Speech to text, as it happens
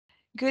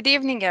Good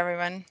evening,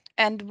 everyone,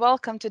 and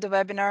welcome to the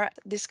webinar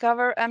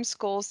Discover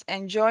mSchools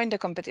and Join the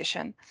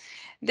Competition.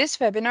 This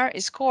webinar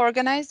is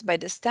co-organized by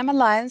the STEM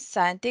Alliance,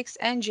 Scientix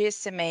and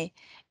GSMA,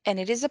 and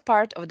it is a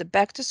part of the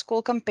Back to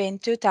School campaign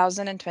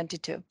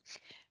 2022.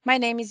 My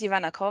name is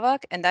Ivana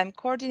Kovac, and I'm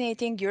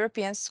coordinating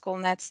European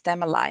SchoolNet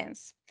STEM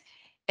Alliance.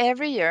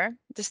 Every year,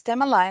 the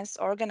STEM Alliance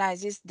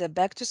organizes the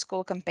Back to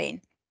School campaign.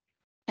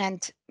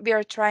 And we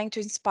are trying to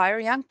inspire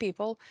young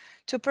people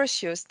to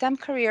pursue STEM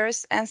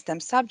careers and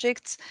STEM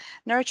subjects,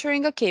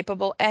 nurturing a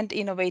capable and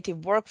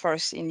innovative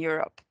workforce in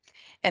Europe.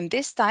 And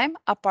this time,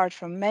 apart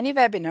from many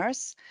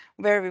webinars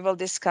where we will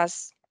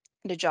discuss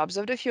the jobs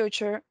of the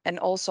future and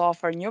also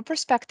offer new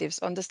perspectives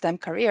on the STEM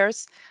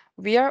careers,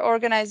 we are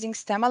organizing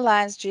STEM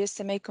Alliance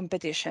GSMA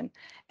competition,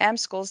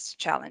 mSchools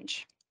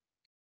Challenge.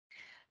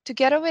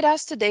 Together with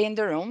us today in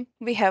the room,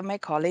 we have my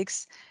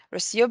colleagues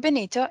Rocio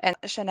Benito and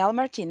Chanel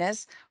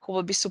Martinez, who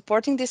will be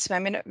supporting this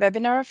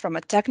webinar from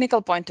a technical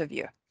point of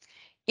view.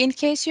 In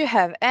case you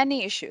have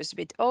any issues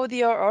with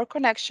audio or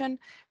connection,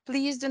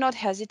 please do not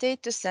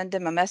hesitate to send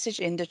them a message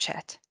in the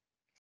chat.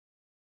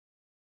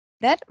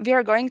 Then we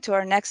are going to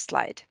our next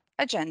slide,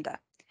 agenda.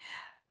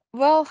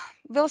 Well,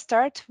 we'll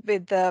start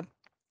with the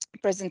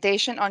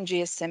presentation on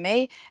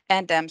GSMA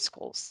and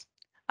mSchools.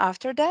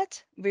 After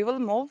that, we will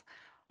move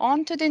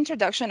on to the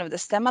introduction of the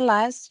STEM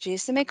Alliance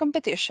GSMA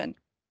competition,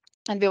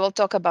 and we will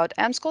talk about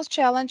mSchools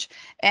Challenge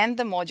and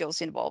the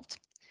modules involved.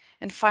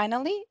 And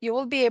finally, you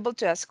will be able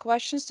to ask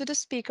questions to the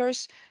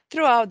speakers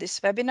throughout this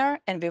webinar,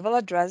 and we will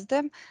address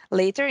them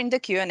later in the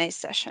Q&A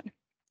session.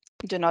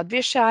 Do not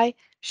be shy,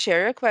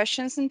 share your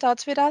questions and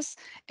thoughts with us,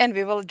 and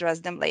we will address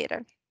them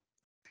later.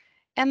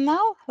 And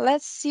now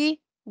let's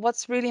see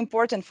what's really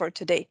important for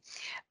today.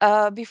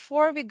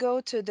 Before we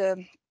go to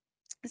the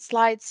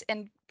slides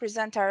and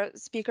present our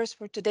speakers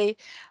for today,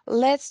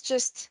 let's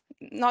just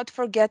not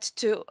forget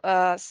to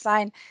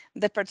sign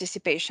the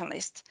participation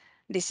list.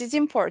 This is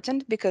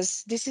important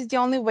because this is the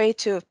only way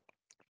to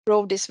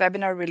prove this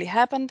webinar really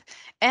happened,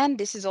 and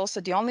this is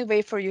also the only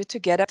way for you to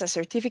get a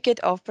certificate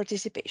of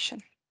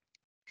participation.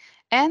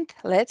 And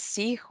let's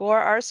see who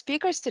are our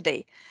speakers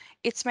today.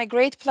 It's my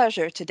great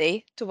pleasure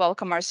today to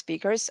welcome our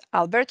speakers,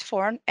 Albert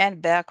Forn and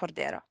Bea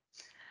Cordero.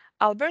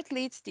 Albert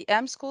leads the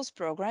mSchools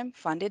program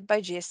funded by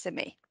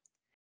GSMA.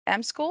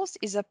 mSchools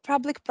is a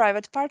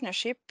public-private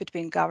partnership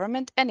between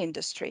government and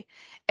industry,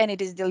 and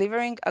it is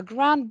delivering a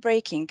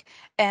groundbreaking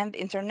and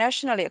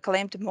internationally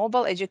acclaimed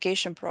mobile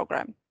education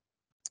program.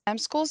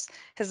 mSchools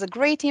has a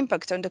great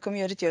impact on the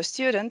community of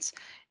students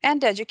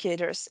and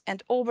educators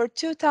and over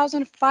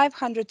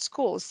 2,500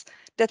 schools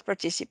that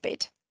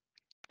participate.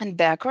 And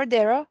Bea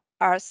Cordero,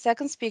 our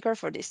second speaker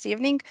for this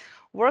evening,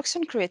 works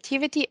on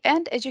creativity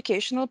and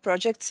educational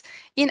projects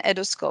in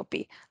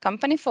Eduscopy,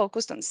 company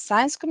focused on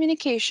science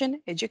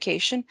communication,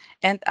 education,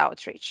 and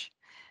outreach.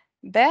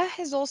 Bea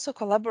has also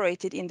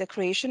collaborated in the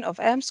creation of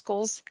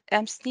mSchools'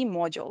 mSTEAM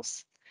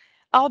modules.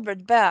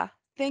 Albert, Bea,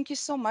 thank you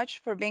so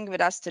much for being with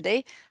us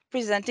today,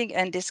 presenting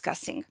and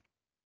discussing.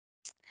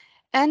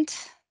 And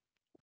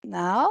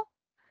now,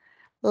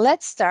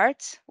 let's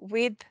start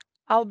with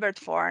Albert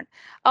Forn.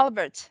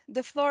 Albert,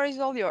 the floor is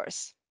all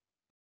yours.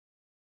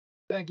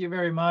 Thank you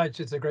very much.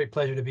 It's a great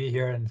pleasure to be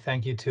here, and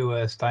thank you to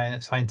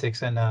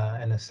Scientix and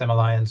the STEM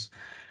Alliance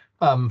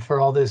for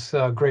all this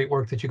great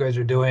work that you guys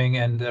are doing,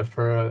 and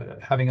for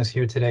having us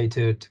here today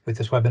with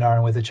this webinar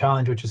and with the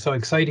challenge, which is so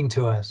exciting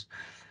to us.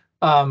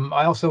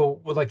 I also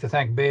would like to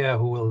thank Bea,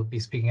 who will be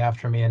speaking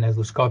after me, and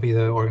Eduscopy,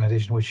 the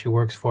organization which she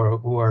works for,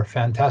 who are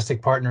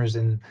fantastic partners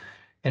in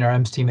our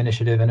mSTEAM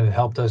initiative and have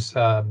helped us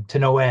to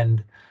no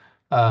end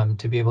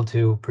to be able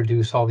to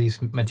produce all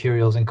these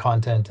materials and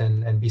content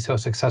and be so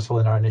successful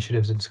in our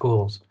initiatives in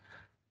schools.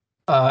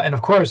 And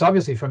of course,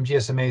 obviously from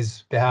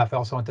GSMA's behalf, I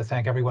also want to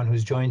thank everyone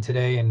who's joined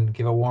today and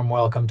give a warm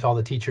welcome to all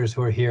the teachers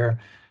who are here.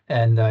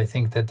 And I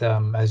think that,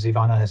 as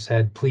Ivana has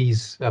said,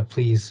 please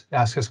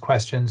ask us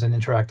questions and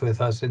interact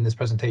with us in this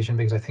presentation,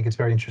 because I think it's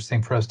very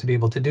interesting for us to be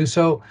able to do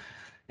so,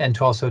 and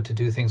to also to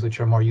do things which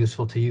are more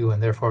useful to you,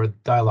 and therefore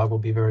dialogue will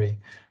be very,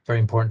 very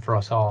important for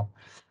us all.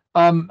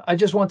 I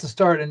just want to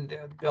start, and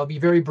I'll be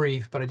very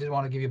brief, but I just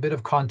want to give you a bit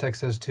of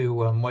context as to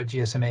what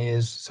GSMA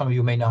is. Some of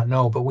you may not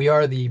know, but we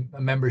are the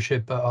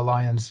membership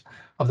alliance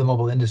of the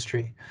mobile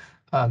industry.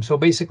 So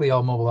basically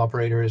all mobile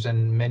operators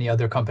and many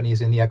other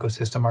companies in the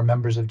ecosystem are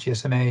members of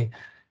GSMA.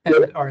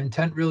 And our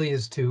intent really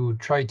is to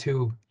try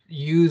to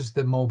use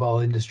the mobile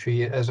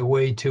industry as a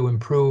way to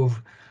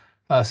improve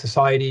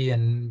society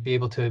and be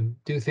able to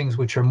do things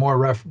which are more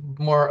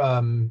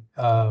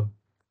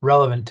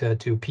relevant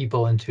to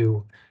people and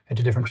to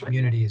different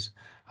communities.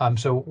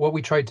 So what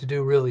we tried to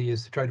do really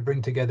is to try to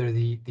bring together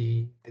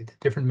the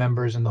different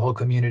members and the whole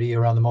community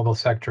around the mobile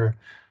sector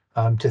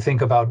to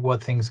think about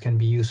what things can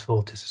be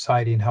useful to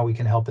society and how we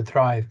can help it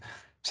thrive.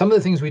 Some of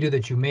the things we do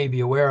that you may be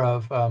aware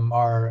of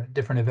are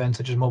different events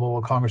such as Mobile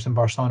World Congress in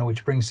Barcelona,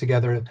 which brings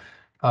together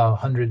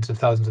hundreds of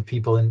thousands of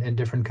people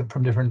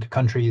from different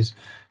countries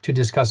to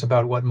discuss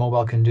about what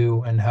mobile can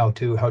do and how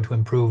to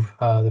improve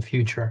the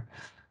future.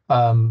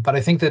 But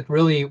I think that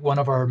really one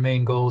of our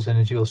main goals, and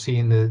as you'll see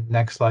in the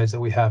next slides that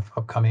we have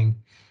upcoming,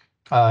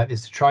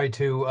 is to try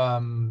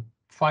to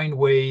find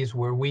ways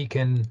where we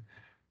can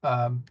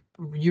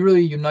you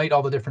really unite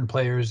all the different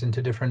players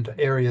into different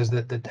areas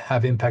that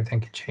have impact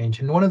and can change.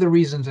 And one of the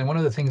reasons and one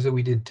of the things that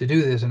we did to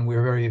do this, and we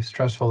were very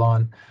stressful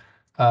on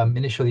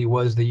initially,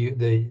 was the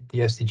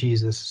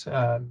SDGs, this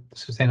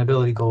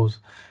sustainability goals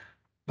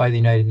by the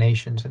United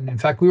Nations. And in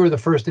fact, we were the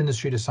first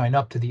industry to sign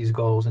up to these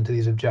goals and to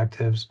these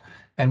objectives.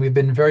 And we've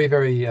been very,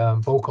 very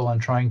vocal on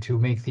trying to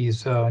make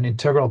these an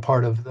integral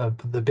part of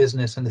the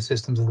business and the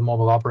systems of the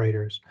mobile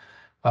operators,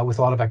 with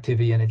a lot of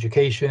activity in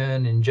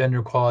education and gender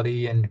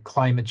equality and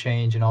climate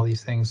change and all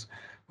these things,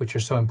 which are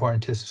so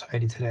important to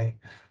society today.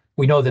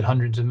 We know that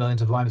hundreds of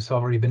millions of lives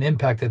have already been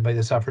impacted by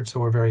this effort,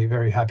 so we're very,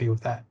 very happy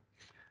with that.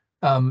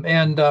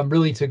 And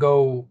really to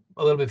go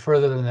a little bit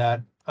further than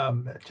that,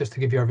 just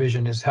to give you our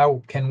vision, is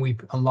how can we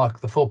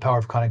unlock the full power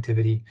of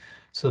connectivity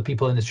so that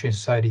people, industry, and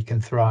society can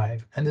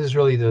thrive? And this is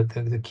really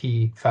the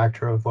key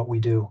factor of what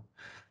we do.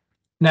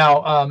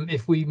 Now,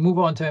 if we move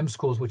on to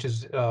mSchools, which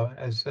is,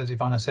 as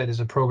Ivana said, is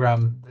a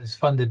program that is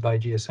funded by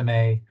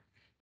GSMA,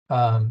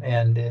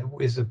 and it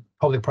is a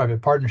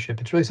public-private partnership.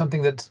 It's really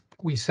something that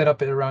we set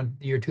up at around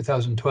the year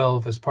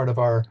 2012 as part of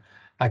our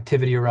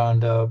activity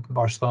around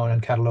Barcelona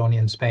and Catalonia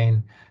in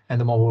Spain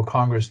and the Mobile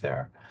Congress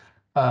there.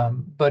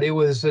 But it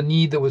was a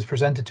need that was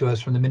presented to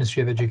us from the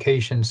Ministry of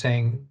Education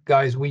saying,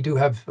 guys, we do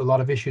have a lot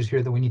of issues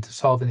here that we need to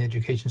solve in the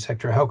education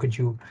sector. How could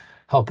you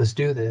help us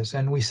do this?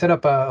 And we set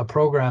up a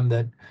program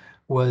that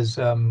was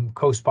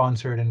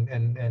co-sponsored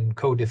and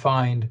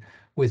co-defined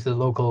with the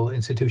local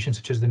institutions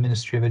such as the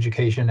Ministry of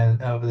Education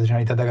and of the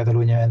Generalitat de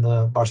Catalunya and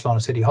the Barcelona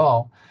City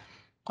Hall,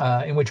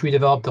 in which we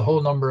developed a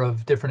whole number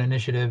of different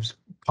initiatives,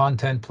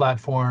 content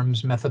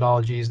platforms,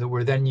 methodologies that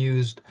were then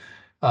used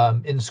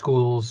in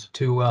schools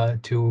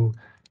to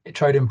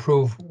try to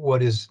improve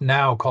what is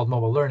now called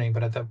mobile learning,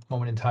 but at that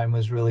moment in time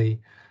was really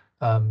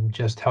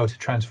just how to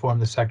transform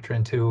the sector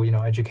into,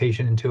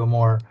 education into a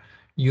more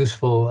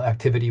useful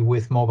activity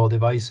with mobile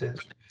devices.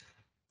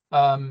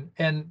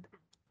 And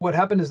what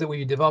happened is that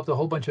we developed a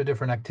whole bunch of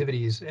different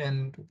activities,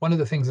 and one of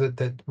the things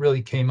that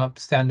really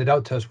standed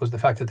out to us was the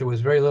fact that there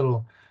was very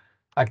little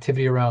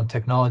activity around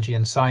technology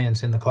and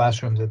science in the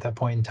classrooms at that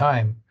point in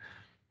time.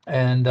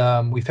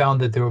 And we found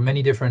that there were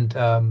many different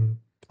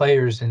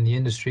players in the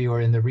industry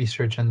or in the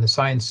research and the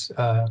science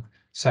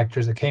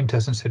sectors that came to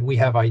us and said, we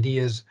have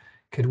ideas,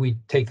 could we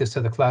take this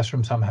to the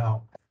classroom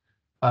somehow?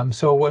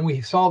 So when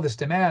we saw this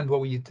demand,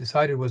 what we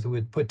decided was that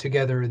we'd put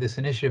together this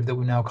initiative that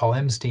we now call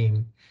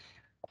mSTEAM,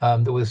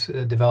 that was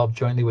developed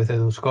jointly with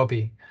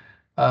Eduscopy,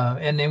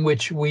 and in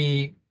which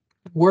we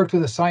worked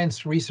with the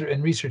science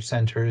research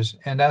centers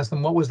and asked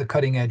them what was the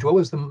cutting edge, what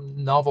was the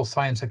novel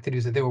science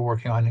activities that they were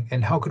working on,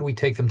 and how could we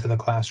take them to the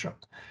classroom.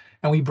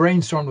 And we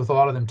brainstormed with a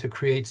lot of them to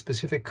create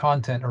specific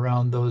content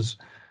around those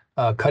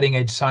cutting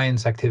edge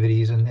science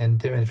activities and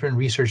different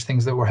research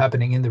things that were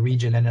happening in the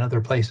region and in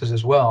other places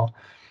as well,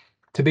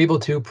 to be able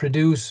to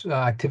produce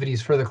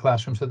activities for the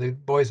classroom so the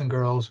boys and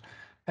girls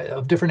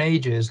of different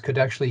ages could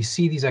actually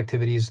see these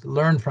activities,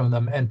 learn from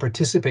them, and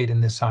participate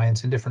in this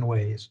science in different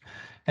ways.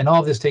 And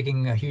all of this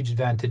taking a huge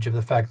advantage of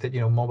the fact that,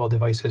 mobile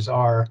devices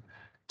are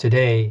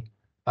today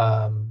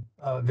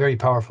very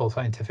powerful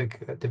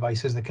scientific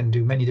devices that can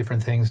do many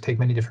different things, take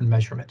many different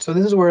measurements. So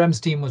this is where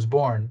mSTEAM was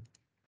born.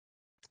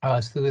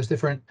 So there's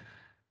different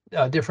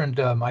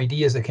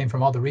ideas that came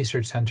from all the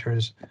research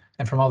centers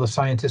and from all the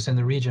scientists in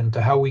the region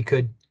to how we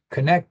could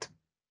connect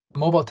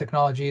mobile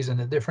technologies and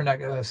the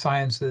different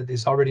science that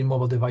is already in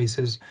mobile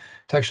devices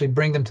to actually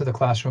bring them to the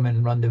classroom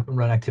and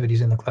run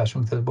activities in the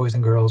classroom so the boys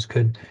and girls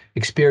could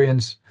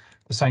experience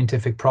the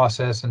scientific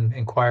process and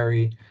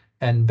inquiry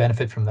and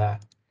benefit from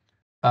that.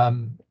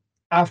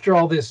 After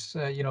all this,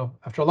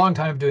 after a long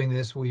time of doing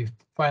this, we've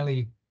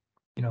finally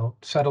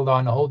settled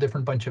on a whole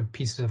different bunch of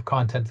pieces of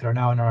content that are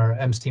now in our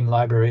mSTEAM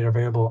library,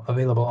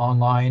 available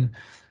online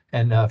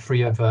and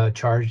free of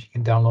charge. You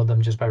can download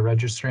them just by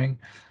registering.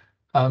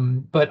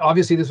 But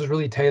obviously this was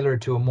really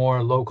tailored to a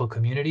more local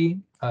community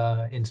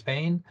in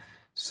Spain.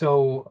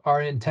 So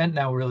our intent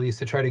now really is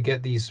to try to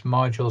get these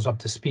modules up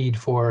to speed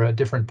for a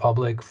different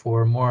public,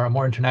 for a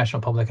more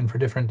international public, and for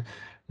different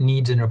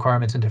needs and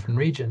requirements in different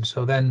regions.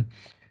 So then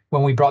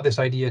when we brought this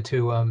idea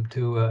to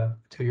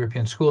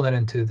European Schoolnet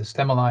and to the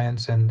STEM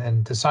Alliance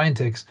and to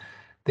Scientix,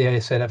 they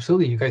said,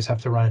 absolutely, you guys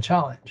have to run a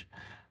challenge.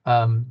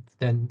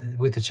 And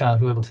with the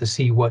challenge, we're able to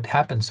see what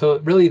happens. So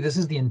really, this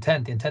is the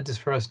intent. The intent is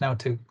for us now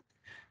to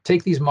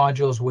take these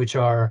modules, which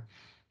are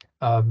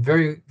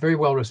very, very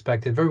well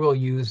respected, very well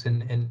used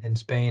in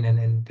Spain and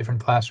in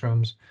different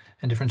classrooms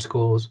and different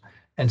schools,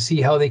 and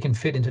see how they can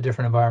fit into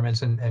different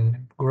environments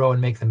and grow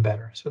and make them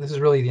better. So this is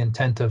really the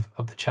intent of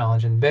the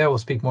challenge. And Bea will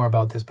speak more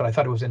about this, but I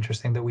thought it was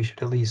interesting that we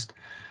should at least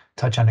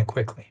touch on it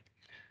quickly.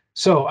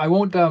 So I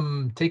won't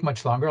take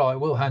much longer. I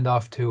will hand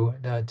off to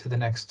the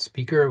next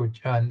speaker,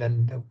 and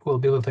then we'll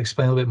be able to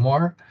explain a little bit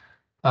more.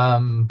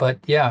 But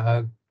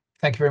yeah,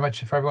 thank you very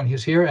much for everyone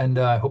who's here, and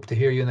I hope to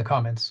hear you in the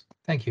comments.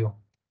 Thank you.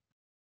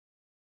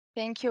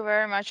 Thank you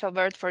very much,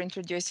 Albert, for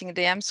introducing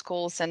the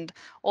mSchools and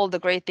all the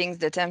great things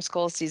that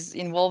mSchools is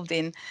involved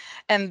in.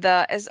 And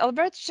as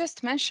Albert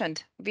just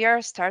mentioned, we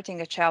are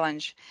starting a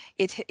challenge.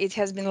 It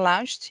has been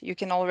launched. You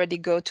can already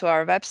go to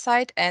our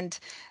website and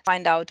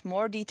find out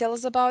more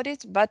details about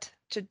it. But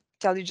to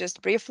tell you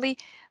just briefly,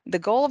 the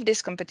goal of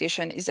this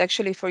competition is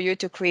actually for you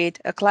to create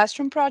a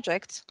classroom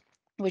project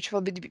which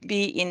will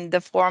be in the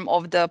form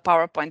of the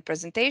PowerPoint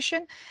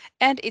presentation,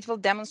 and it will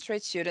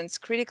demonstrate students'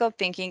 critical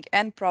thinking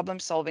and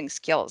problem-solving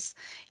skills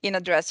in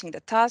addressing the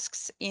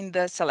tasks in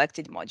the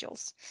selected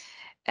modules.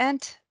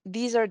 And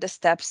these are the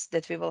steps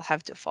that we will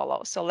have to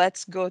follow. So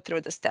let's go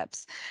through the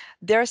steps.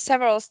 There are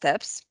several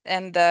steps,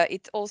 and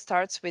it all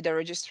starts with the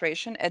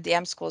registration at the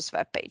mSchools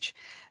webpage.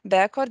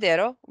 Bea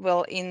Cordero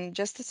will, in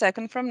just a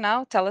second from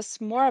now, tell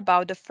us more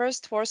about the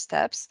first four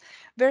steps,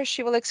 where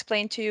she will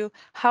explain to you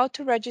how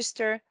to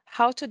register,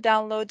 how to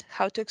download,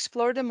 how to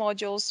explore the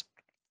modules,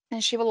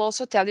 and she will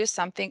also tell you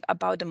something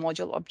about the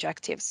module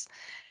objectives.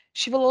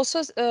 She will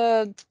also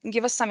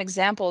give us some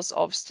examples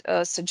of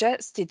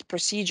suggested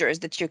procedures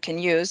that you can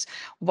use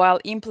while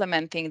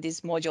implementing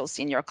these modules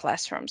in your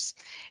classrooms.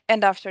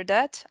 And after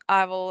that,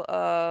 I will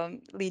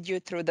lead you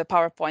through the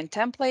PowerPoint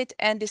template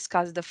and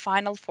discuss the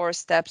final four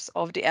steps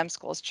of the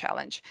mSchools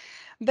challenge.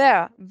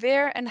 Bea,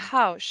 where and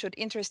how should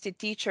interested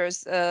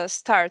teachers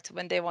start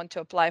when they want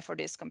to apply for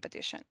this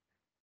competition?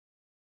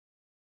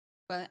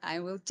 Well, I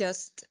will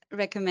just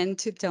recommend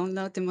to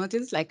download the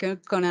modules like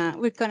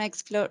we're gonna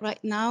explore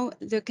right now,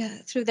 look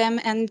through them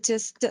and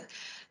just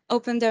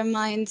open their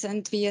minds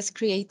and be as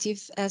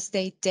creative as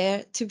they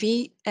dare to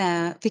be,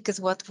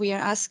 because what we are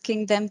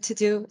asking them to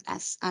do,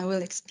 as I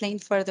will explain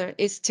further,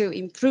 is to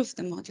improve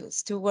the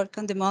modules, to work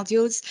on the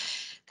modules,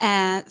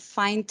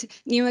 find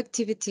new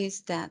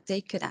activities that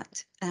they could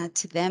add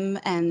to them,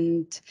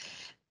 and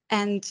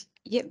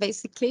yeah,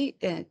 basically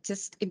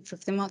just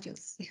improve the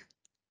modules.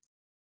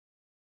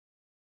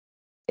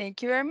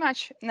 Thank you very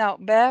much. Now,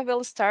 Bea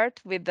will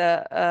start with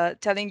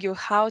telling you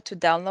how to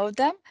download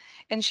them,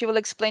 and she will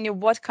explain you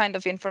what kind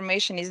of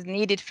information is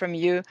needed from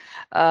you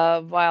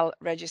while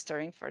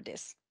registering for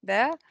this.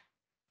 Bea?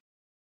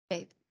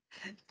 Okay.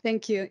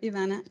 Thank you,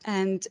 Ivana.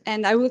 And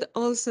I would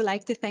also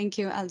like to thank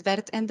you,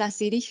 Albert and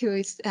Dasiri, who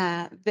is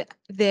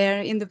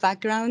there in the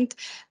background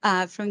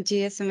from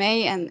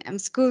GSMA and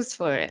mSchools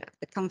for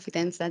the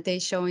confidence that they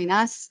show in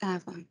us,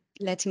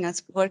 letting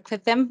us work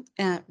with them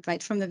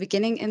right from the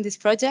beginning in this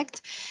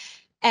project.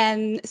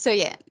 And so,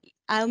 yeah,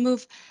 I'll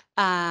move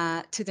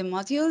to the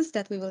modules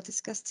that we will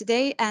discuss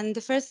today. And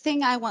the first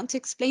thing I want to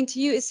explain to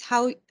you is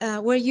how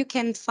where you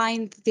can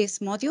find these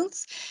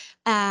modules.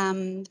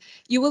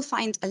 You will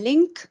find a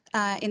link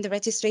in the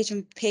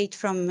registration page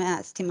from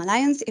STEAM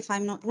Alliance. If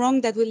I'm not wrong,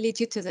 that will lead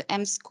you to the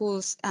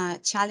mSchools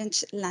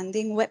Challenge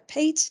landing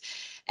webpage.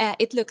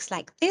 It looks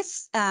like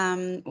this,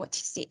 what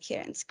you see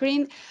here on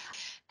screen.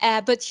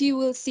 But you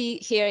will see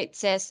here, it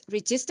says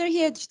register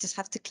here. You just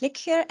have to click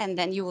here, and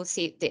then you will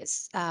see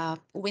this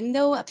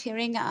window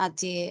appearing at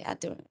the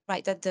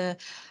right in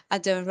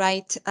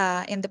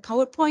the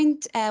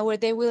PowerPoint, where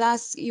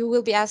you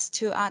will be asked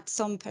to add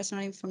some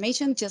personal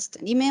information, just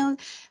an email,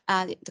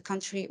 the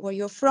country where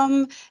you're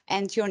from,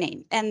 and your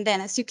name. And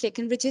then as you click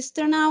and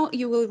register now,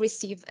 you will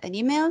receive an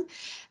email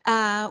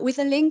with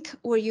a link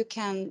where you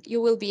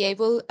will be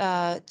able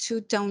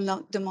to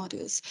download the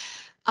modules.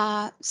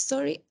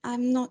 Sorry,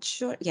 I'm not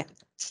sure. Yeah,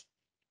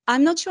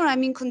 I'm not sure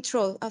I'm in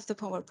control of the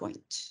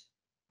PowerPoint.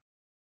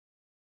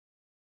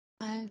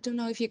 I don't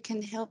know if you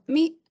can help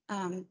me.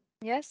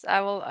 Yes,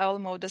 I will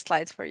move the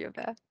slides for you,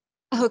 Bea.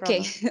 No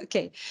Okay, problem.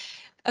 okay,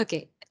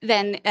 okay.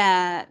 Then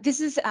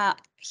this is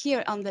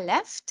here on the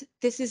left.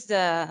 This is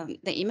the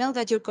email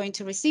that you're going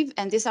to receive,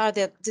 and these are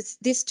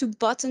these two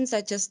buttons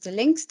are just the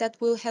links that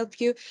will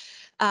help you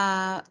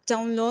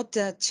download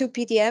the two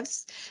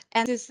PDFs.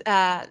 And this is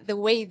the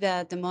way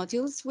the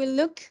modules will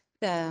look.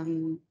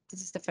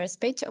 This is the first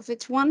page of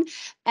each one.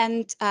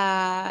 And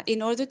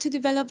in order to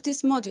develop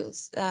these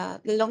modules,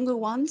 the longer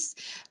ones,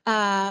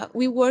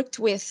 we worked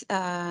with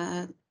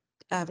a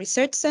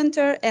research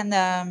center and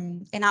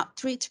an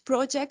outreach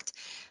project.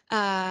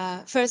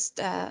 First,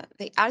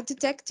 the art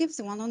detectives,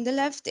 the one on the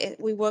left,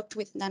 we worked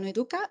with Nano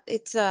Educa.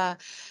 It's a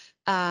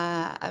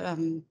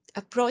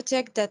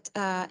project that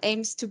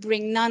aims to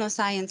bring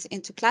nanoscience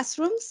into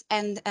classrooms.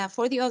 And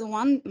for the other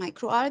one,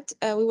 microart,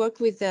 we work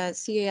with the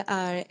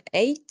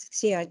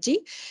CRG.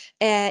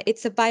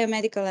 It's a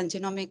biomedical and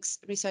genomics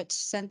research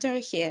center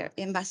here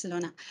in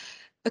Barcelona.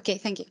 Okay,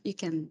 thank you. You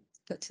can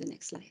go to the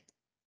next slide.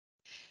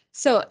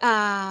 So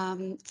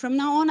from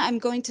now on, I'm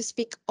going to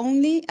speak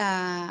only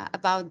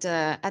about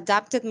the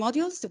adapted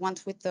modules, the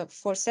ones with the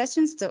 4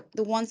 sessions, the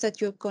ones that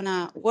you're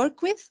gonna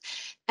work with,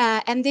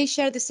 and they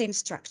share the same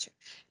structure.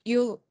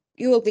 You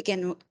will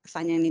begin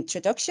finding an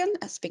introduction,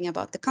 speaking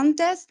about the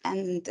contest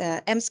and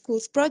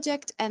mSchools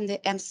project and the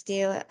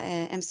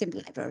mSTEAM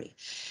library.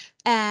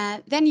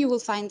 Then you will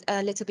find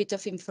a little bit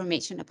of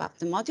information about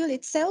the module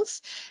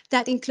itself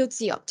that includes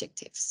the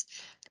objectives.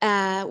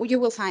 You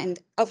will find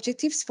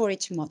objectives for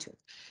each module.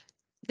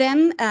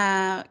 Then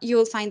you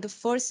will find the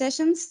 4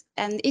 sessions,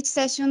 and each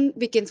session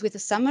begins with a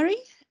summary,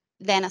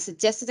 then a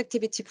suggested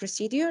activity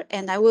procedure,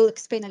 and I will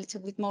explain a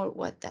little bit more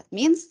what that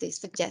means, the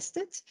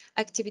suggested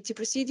activity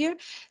procedure.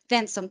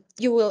 Then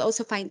you will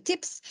also find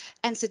tips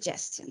and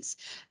suggestions.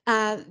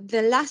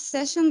 The last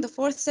session, the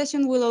 4th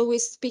session, will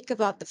always speak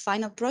about the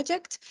final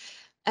project.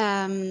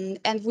 And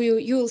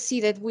you will see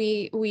that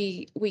we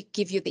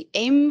give you the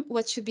aim,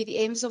 what should be the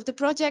aims of the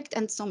project,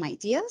 and some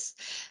ideas.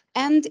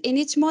 And in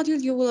each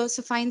module, you will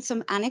also find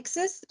some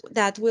annexes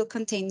that will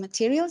contain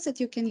materials that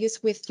you can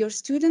use with your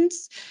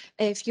students,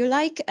 if you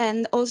like,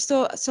 and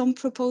also some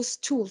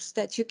proposed tools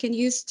that you can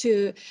use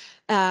to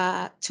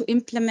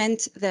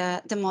implement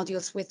the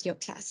modules with your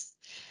class.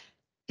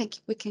 Thank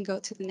you. We can go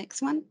to the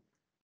next one.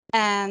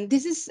 And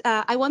this is,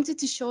 I wanted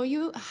to show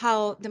you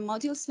how the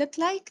modules look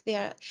like.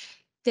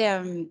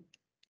 They're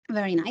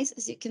very nice,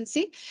 as you can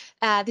see.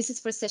 This is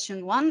for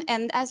session 1.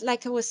 And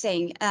like I was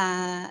saying,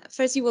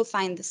 first you will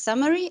find the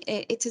summary.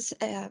 It is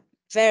a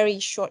very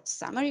short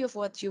summary of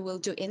what you will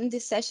do in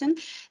this session.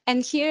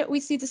 And here we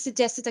see the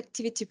suggested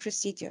activity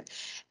procedure.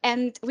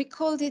 And we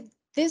called it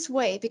this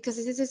way because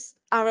this is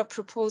our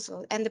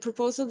proposal and the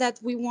proposal that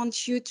we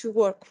want you to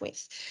work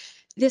with.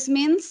 This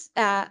means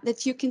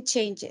that you can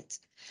change it.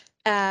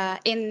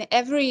 In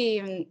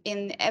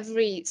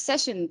every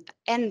session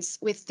ends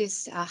with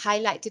this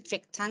highlighted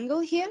rectangle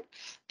here,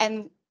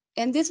 and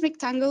in this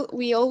rectangle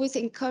we always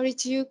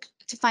encourage you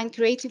to find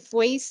creative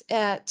ways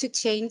to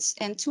change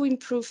and to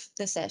improve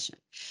the session.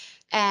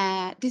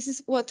 This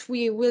is what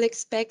we will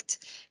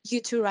expect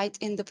you to write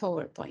in the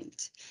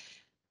PowerPoint.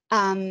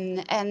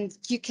 And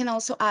you can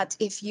also add,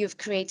 if you've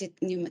created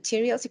new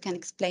materials, you can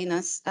explain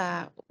us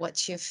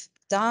what you've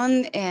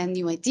done and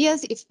new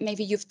ideas. If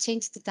maybe you've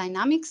changed the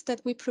dynamics that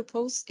we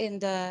propose in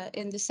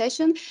the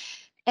session,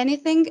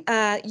 anything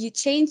you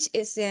change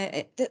is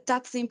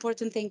that's the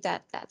important thing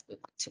that we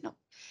want to know.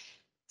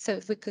 So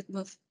if we could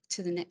move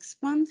to the next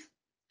one.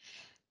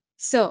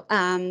 So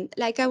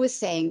like I was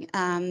saying,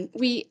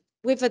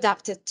 we've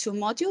adapted 2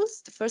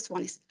 modules. The first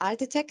one is art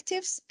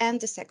detectives, and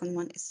the second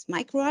one is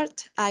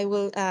microart. I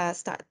will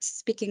start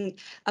speaking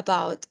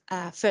about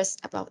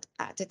first about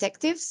art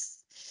detectives.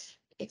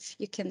 If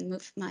you can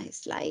move my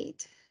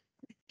slide.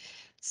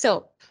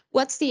 So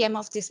what's the aim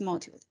of this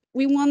module?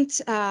 We want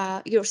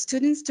your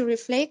students to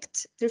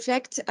reflect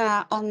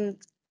on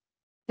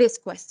this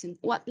question: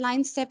 what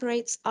line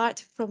separates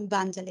art from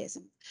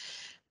vandalism?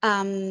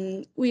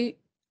 We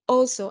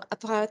also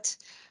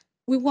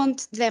we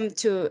want them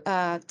to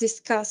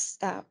discuss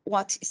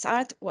what is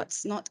art,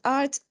 what's not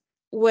art,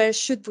 where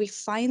should we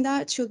find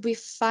art? Should we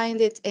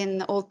find it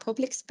in all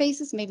public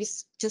spaces, maybe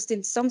just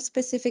in some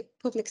specific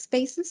public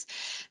spaces?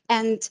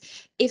 And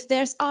if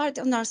there's art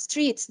on our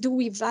streets, do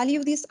we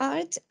value this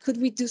art? Could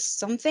we do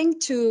something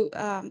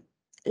to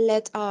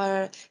let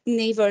our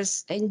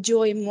neighbors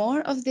enjoy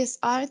more of this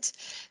art,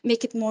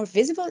 make it more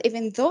visible,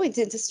 even though it's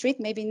in the street,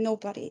 maybe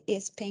nobody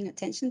is paying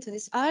attention to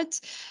this art?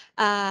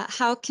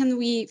 How can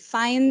we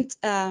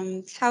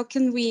how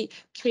can we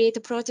create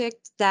a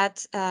project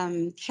that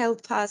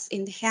help us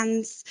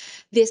enhance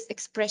these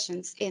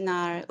expressions in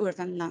our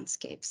urban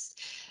landscapes?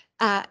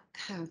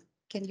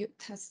 Can you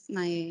pass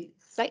my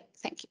slide?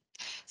 Thank you.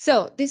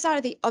 So these are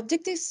the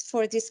objectives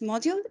for this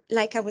module.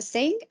 Like I was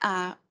saying,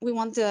 we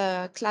want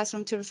the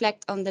classroom to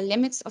reflect on the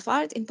limits of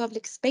art in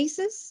public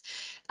spaces.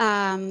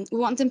 We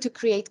want them to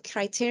create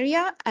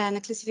criteria and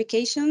a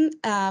classification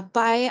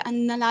by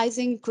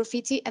analyzing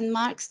graffiti and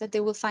marks that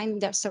they will find in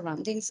their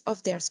surroundings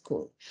of their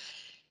school.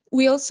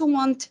 We also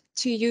want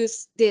to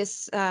use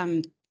this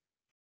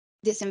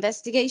this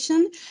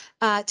investigation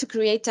to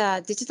create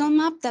a digital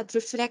map that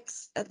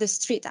reflects the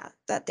street art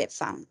that they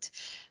found.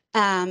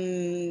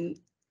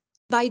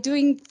 By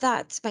doing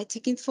that, by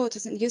taking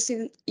photos and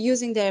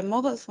using their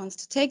mobile phones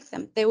to take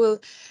them, they will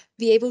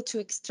be able to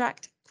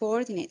extract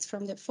coordinates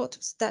from their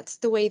photos. That's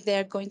the way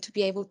they're going to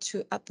be able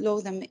to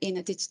upload them in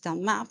a digital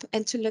map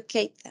and to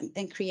locate them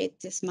and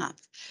create this map.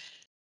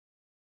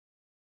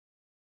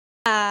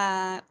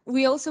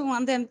 We also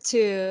want them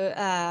to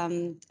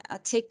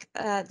take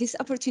this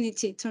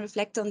opportunity to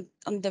reflect on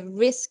the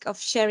risk of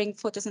sharing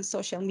photos on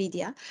social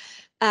media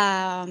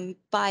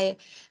by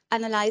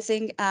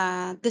analyzing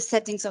the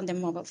settings on their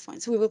mobile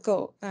phones. We will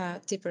go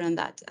deeper on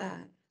that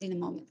in a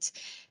moment.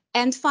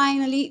 And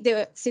finally,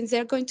 since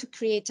they're going to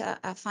create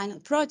a final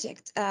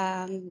project,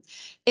 in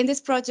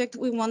this project,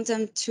 we want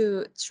them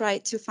to try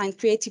to find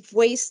creative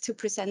ways to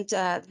present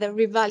the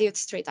revalued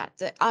street art,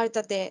 the art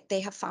that they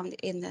have found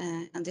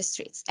on the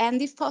streets.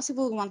 And if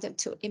possible, we want them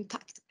to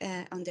impact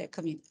on their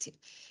community.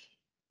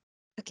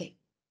 Okay.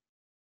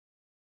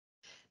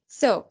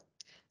 So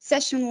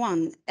session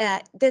 1,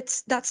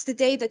 that's the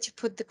day that you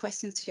put the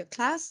questions to your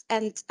class,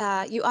 and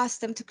you ask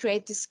them to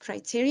create this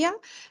criteria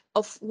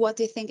of what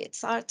they think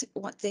it's art,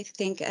 what they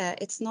think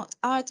it's not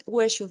art,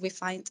 where should we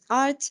find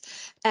art.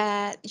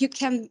 You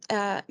can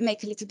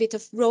make a little bit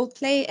of role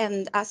play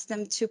and ask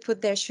them to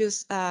put their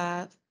shoes,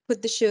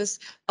 put the shoes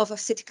of a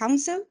city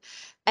council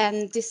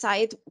and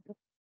decide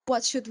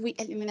what should we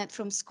eliminate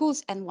from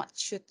schools and what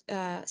should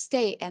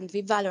stay and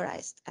be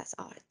valorized as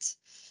art.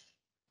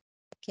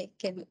 Okay,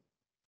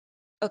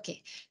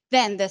 okay.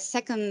 Then the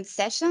second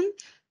session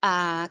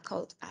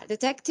called Art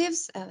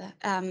Detectives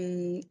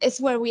is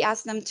where we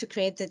ask them to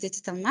create the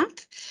digital map.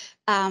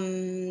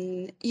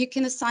 You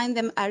can assign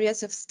them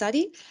areas of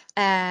study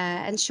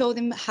and show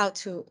them how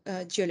to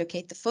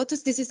geolocate the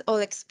photos. This is all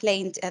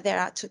explained. There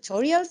are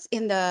tutorials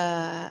in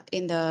the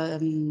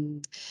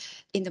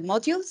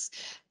modules,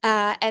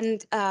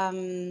 and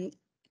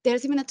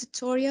there's even a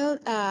tutorial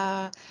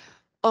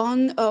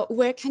on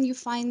where can you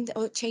find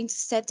or change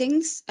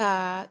settings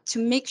to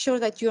make sure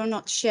that you're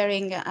not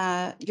sharing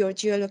your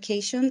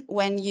geolocation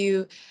when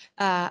you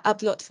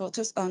upload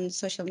photos on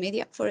social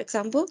media, for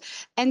example.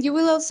 And you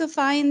will also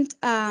find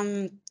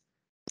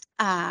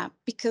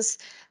because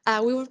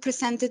we were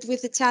presented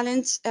with the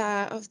challenge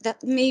of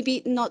that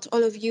maybe not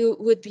all of you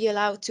would be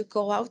allowed to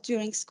go out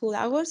during school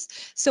hours.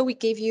 So we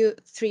gave you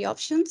 3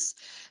 options.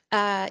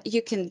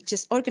 You can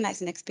just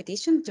organize an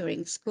expedition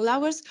during school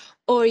hours,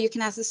 or you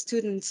can ask the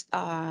students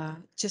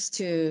just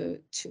to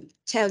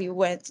tell you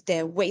where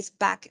their ways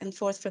back and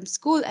forth from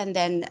school, and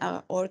then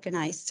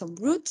organize some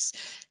routes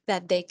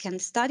that they can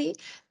study.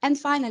 And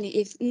finally,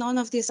 if none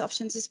of these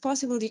options is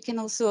possible, you can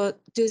also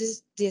do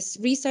this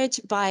research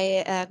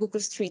by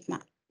Google Street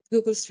Map,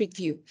 Google Street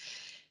View.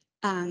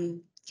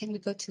 Can we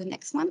go to the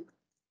next one?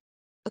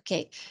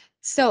 Okay,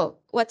 so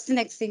what's the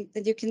next thing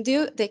that you can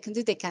do? They can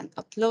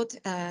upload,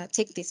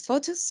 take these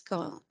photos,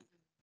 go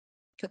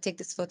take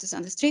these photos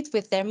on the street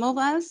with their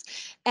mobiles,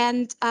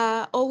 and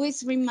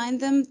always remind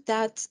them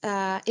that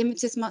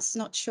images must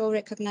not show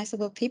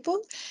recognizable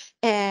people.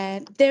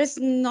 And there's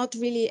not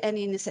really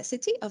any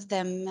necessity of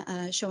them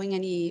showing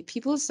any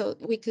people. So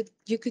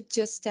you could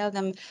just tell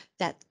them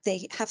that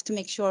they have to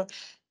make sure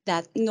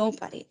that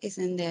nobody is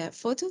in their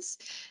photos.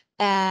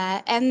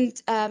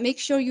 And make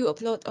sure you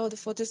upload all the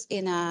photos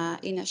in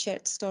a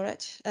shared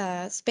storage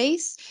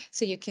space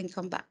so you can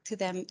come back to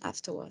them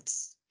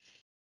afterwards.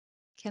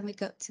 Can we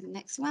go to the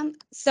next one?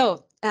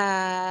 So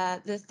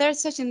the third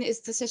session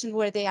is the session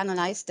where they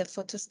analyze the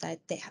photos that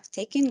they have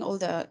taken, all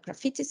the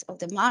graffitis, all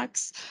the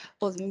marks,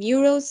 all the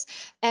murals,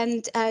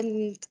 and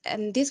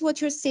this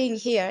what you're seeing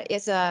here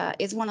is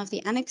one of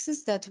the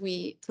annexes that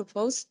we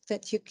proposed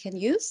that you can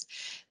use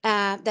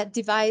that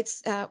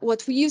divides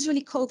what we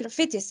usually call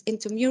graffitis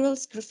into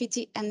murals,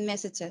 graffiti, and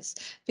messages,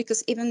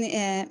 because even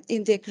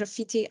in the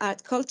graffiti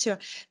art culture,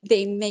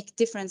 they make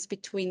difference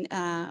between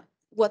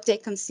what they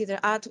consider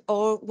art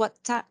or what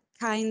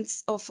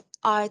kinds of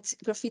art,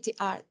 graffiti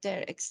art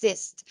there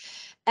exist.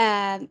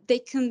 They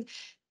can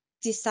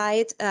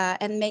decide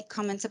and make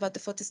comments about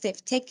the photos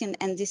they've taken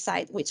and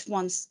decide which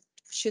ones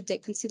should they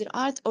consider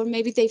art, or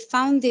maybe they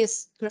found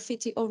this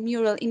graffiti or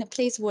mural in a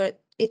place where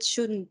it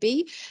shouldn't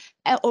be,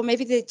 or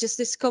maybe they just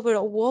discover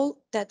a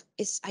wall that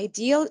is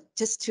ideal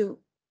just to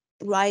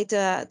write,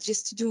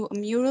 just to do a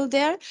mural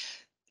there.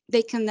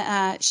 They can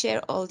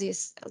share all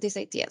these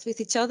ideas with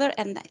each other.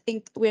 And I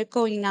think we're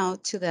going now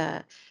to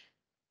the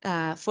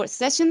fourth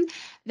session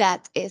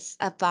that is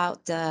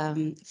about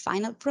the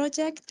final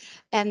project.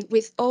 And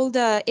with all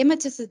the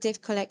images that they've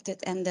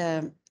collected and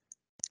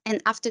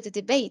after the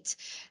debate,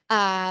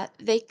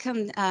 they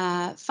can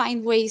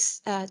find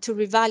ways to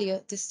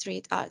revalue the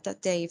street art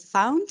that they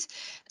found.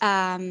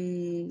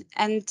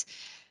 And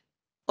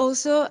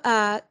also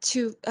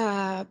to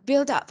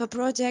build up a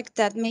project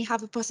that may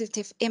have a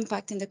positive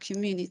impact in the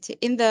community.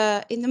 In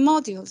the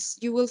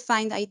modules, you will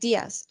find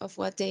ideas of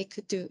what they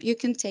could do. You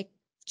can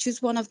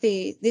choose one of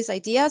these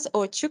ideas,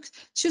 or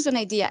choose an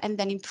idea and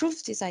then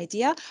improve this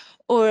idea,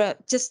 or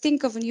just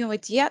think of a new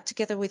idea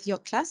together with your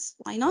class.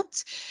 Why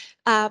not?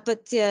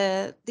 But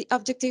the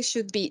objective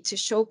should be to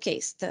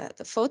showcase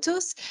the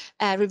photos,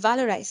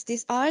 revalorize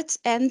this art,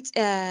 and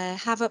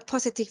have a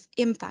positive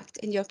impact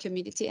in your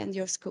community and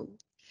your school.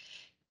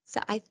 So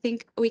I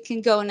think we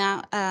can go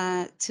now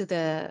to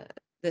the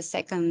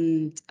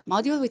second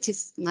module, which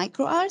is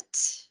micro art.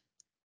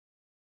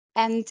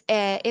 And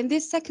in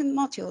this second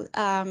module,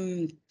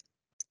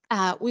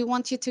 we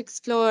want you to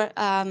explore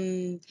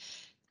to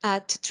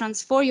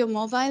transform your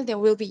mobile. They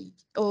will be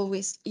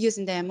always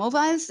using their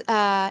mobiles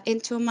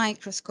into a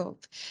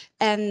microscope.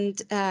 And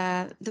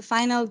the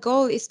final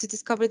goal is to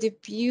discover the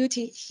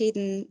beauty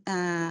hidden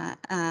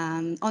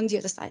on the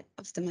other side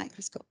of the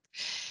microscope.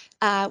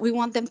 We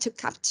want them to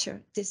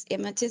capture these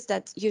images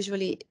that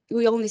usually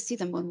we only see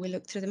them when we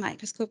look through the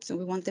microscope. So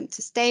we want them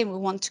to stay. We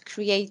want to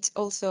create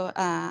also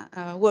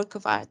a work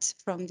of art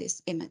from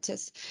these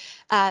images.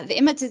 The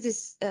images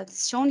is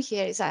shown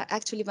here is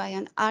actually by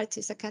an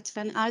artist, a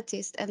Catalan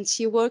artist, and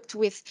she worked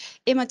with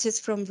images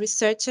from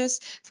researchers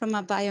from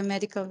a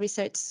biomedical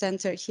research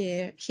center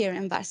here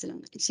in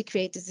Barcelona. And she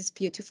created this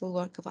beautiful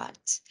work of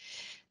art.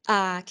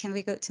 Can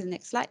we go to the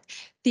next slide?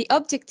 The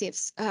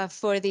objectives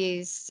for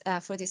this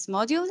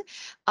module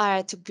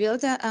are to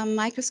build a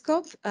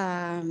microscope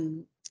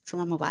from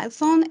a mobile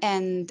phone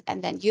and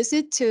then use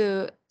it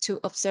to to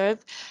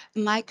observe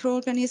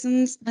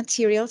microorganisms,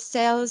 material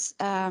cells.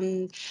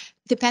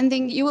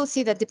 Depending, you will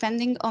see that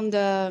depending on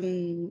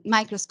the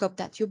microscope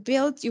that you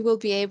build, you will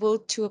be able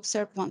to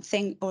observe one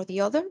thing or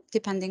the other,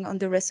 depending on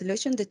the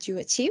resolution that you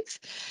achieve.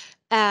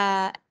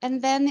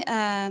 And then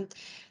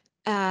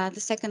the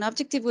second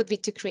objective would be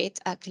to create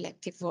a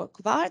collective work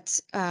of art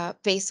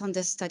based on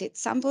the studied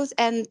samples.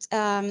 And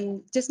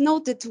just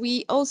note that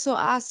we also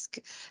ask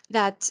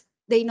that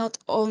they not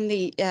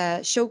only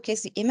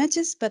showcase the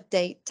images, but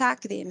they tag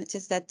the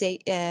images, that they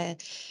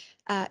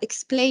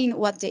explain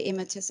what the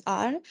images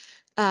are,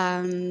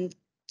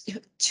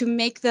 to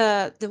make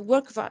the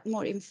work of art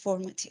more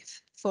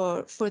informative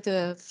for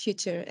the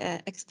future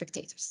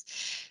spectators.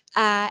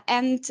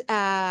 And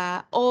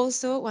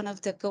also one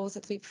of the goals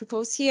that we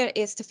propose here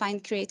is to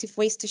find creative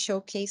ways to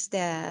showcase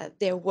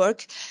their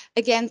work,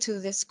 again, to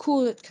the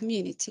school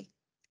community.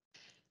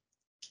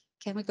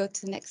 Can we go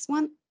to the next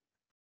one?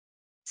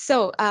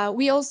 So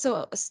we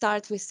also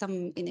start with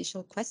some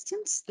initial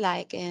questions,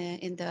 like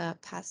in the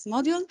past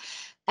module,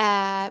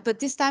 but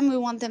this time we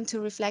want them to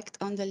reflect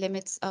on the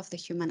limits of the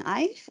human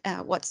eye.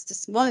 What's the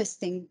smallest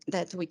thing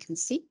that we can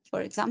see,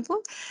 for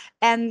example,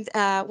 and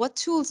what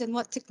tools and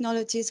what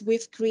technologies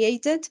we've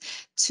created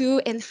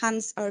to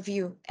enhance our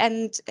view.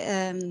 And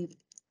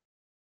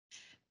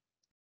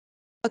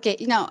okay,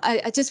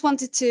 I just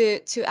wanted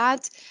to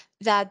add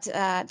that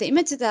the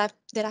image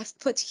that I've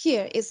put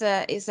here is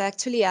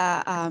actually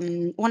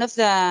an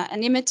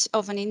image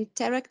of an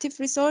interactive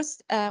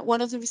resource,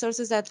 one of the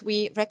resources that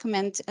we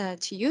recommend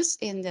to use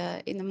in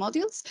the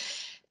modules.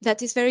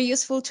 That is very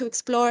useful to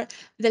explore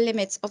the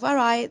limits of our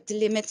eye, the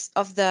limits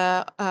of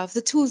the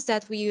tools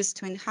that we use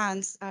to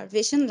enhance our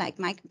vision, like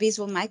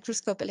visual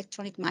microscope,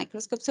 electronic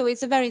microscope. So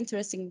it's a very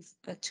interesting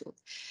tool.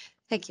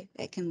 Thank you.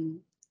 I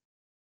can.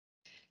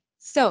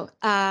 So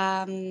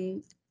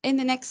in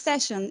the next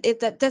session,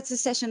 that's a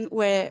session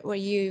where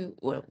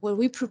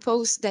we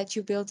propose that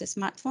you build a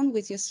smartphone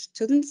with your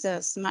students. A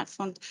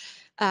smartphone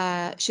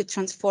should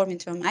transform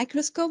into a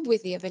microscope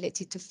with the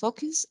ability to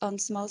focus on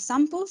small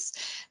samples.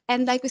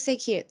 And like we say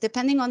here,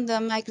 depending on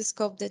the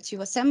microscope that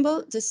you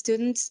assemble, the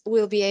students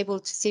will be able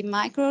to see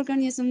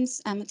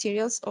microorganisms,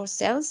 materials, or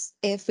cells.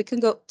 If we can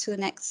go to the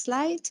next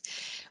slide.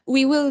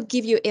 We will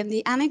give you in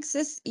the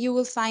annexes, you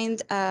will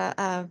find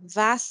a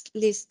vast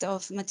list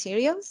of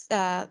materials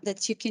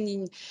that you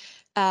can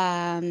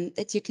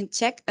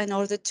check in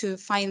order to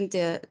find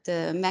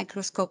the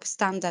microscope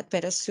stand that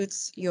better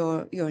suits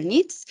your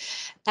needs.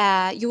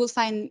 You will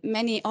find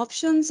many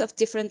options of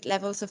different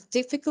levels of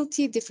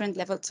difficulty, different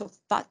levels of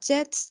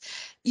budgets.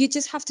 You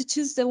just have to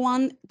choose the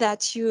one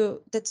that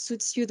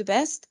suits you the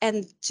best,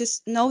 and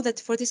just know that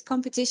for this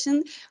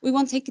competition, we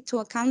won't take into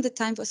account the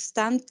type of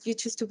stand you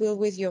choose to build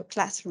with your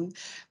classroom.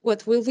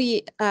 What will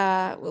we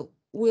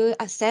will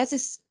assess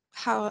is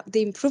how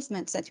the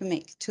improvements that you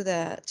make to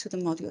the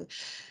module.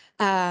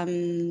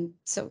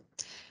 So,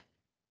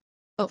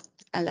 oh,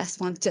 a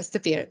last one just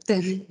appeared.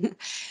 Then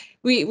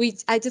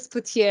I just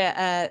put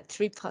here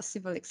 3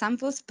 possible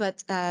examples,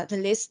 but the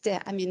list,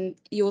 I mean,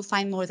 you will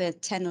find more than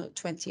 10 or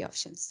 20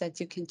 options that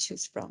you can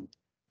choose from.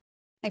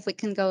 If we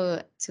can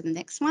go to the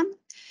next one.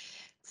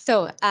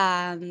 So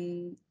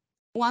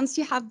once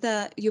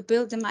you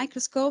build the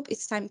microscope,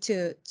 it's time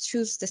to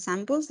choose the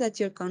samples that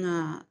you're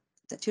gonna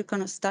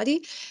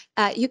study.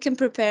 You can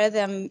prepare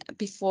them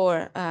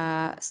before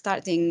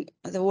starting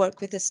the work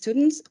with the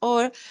students,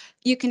 or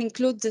you can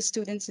include the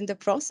students in the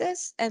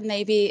process and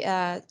maybe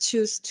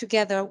choose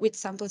together which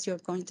samples you're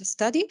going to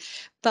study.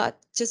 But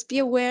just be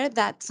aware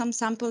that some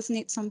samples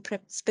need some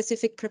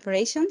specific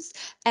preparations,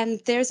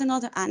 and there's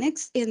another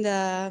annex in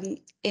the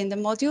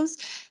modules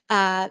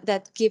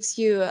that gives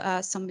you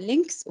some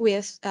links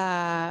with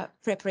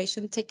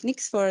preparation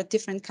techniques for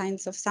different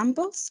kinds of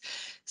samples.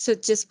 So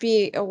just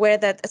be aware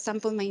that a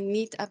sample may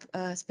need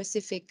a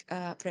specific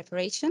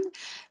preparation.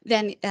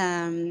 Then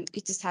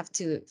you just have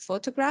to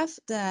photograph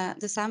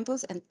the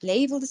samples and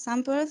label the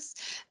samples.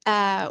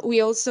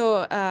 We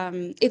also,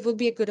 it will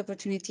be a good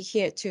opportunity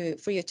here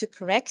for you to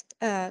correct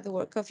the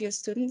work of your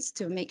students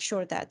to make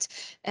sure that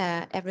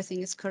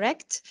everything is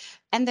correct,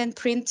 and then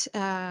print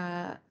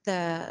the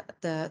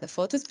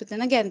photos. But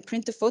then again,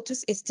 print the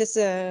photos is just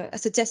a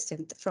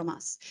suggestion from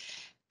us.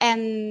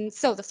 And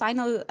so the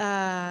final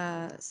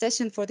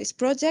session for this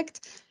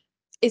project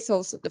is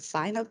also the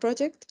final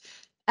project,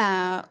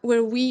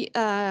 where we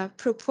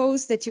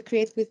propose that you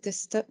create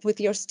with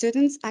your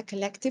students a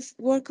collective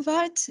work of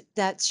art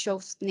that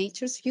shows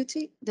nature's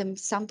beauty, the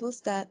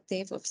samples that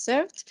they've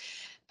observed,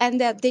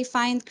 and that they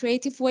find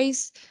creative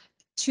ways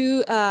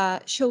to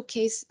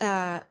showcase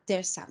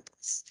their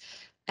samples.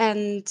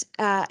 And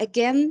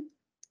again,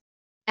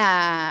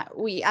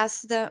 we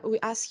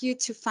ask you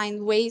to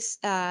find ways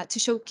to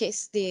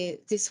showcase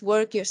this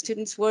work, your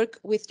students' work,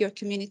 with your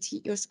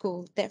community, your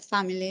school, their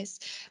families,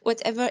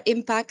 whatever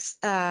impacts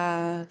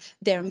their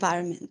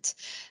environment.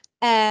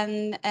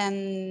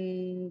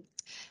 And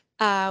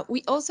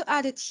we also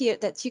added here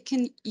that you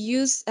can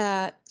use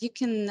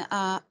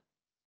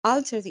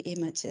alter the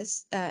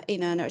images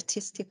in an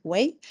artistic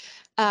way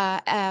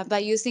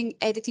by using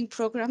editing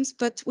programs.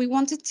 But we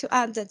wanted to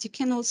add that you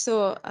can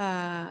also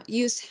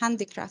use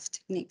handicraft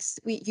techniques.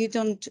 You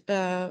don't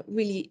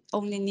really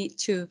only need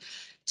to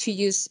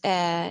use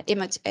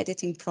image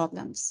editing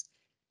programs.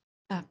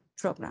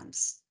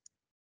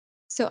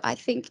 So I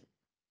think,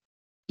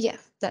 yeah,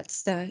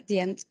 that's the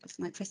end of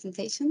my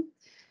presentation.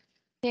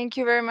 Thank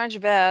you very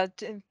much, Beth,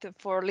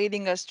 for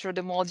leading us through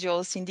the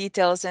modules in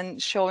details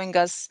and showing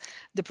us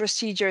the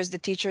procedures the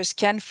teachers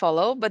can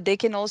follow, but they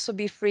can also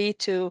be free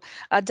to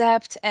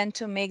adapt and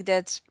to make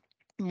that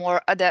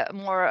more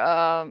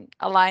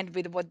aligned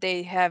with what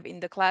they have in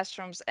the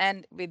classrooms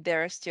and with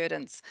their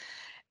students.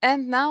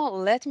 And now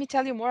let me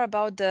tell you more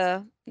about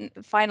the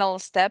final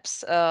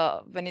steps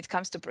when it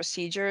comes to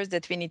procedures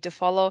that we need to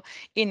follow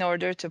in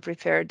order to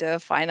prepare the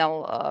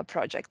final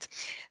project.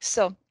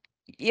 So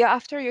yeah,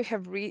 after you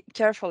have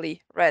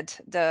carefully read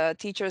the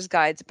teacher's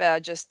guides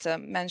just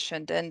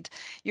mentioned and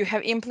you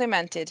have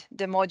implemented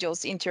the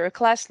modules into your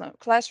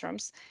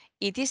classrooms,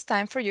 it is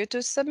time for you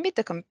to submit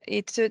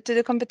it to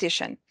the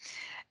competition.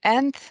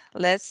 And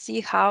let's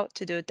see how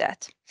to do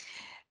that.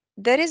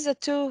 There is a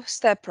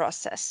two-step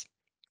process.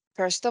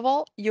 First of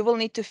all, you will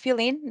need to fill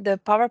in the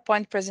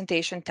PowerPoint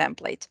presentation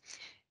template.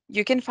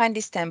 You can find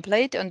this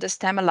template on the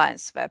STEM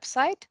Alliance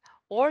website,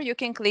 or you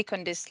can click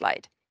on this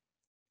slide.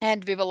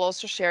 And we will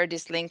also share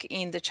this link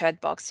in the chat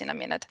box in a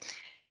minute.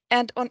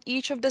 And on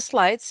each of the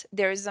slides,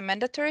 there is a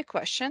mandatory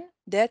question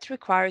that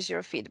requires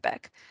your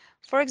feedback.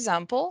 For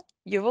example,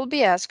 you will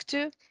be asked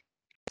to,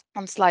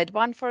 on slide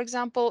 1, for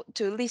example,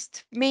 to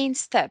list main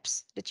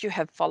steps that you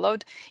have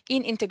followed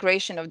in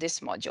integration of this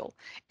module,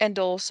 and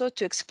also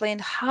to explain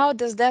how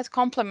does that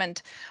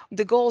complement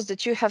the goals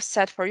that you have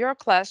set for your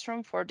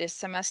classroom for this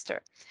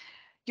semester.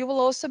 You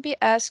will also be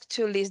asked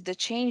to list the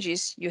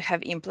changes you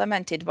have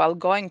implemented while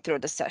going through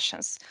the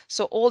sessions.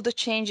 So all the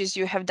changes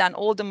you have done,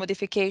 all the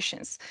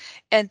modifications,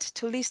 and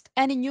to list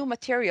any new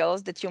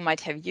materials that you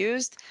might have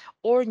used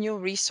or new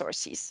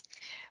resources.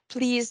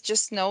 Please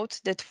just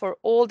note that for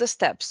all the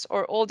steps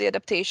or all the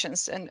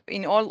adaptations and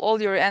in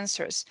all your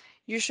answers,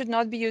 you should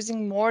not be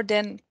using more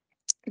than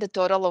the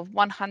total of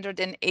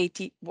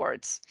 180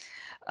 words.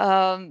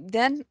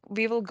 Then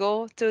we will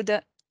go to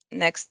the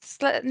next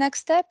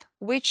step,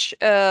 which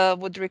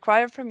would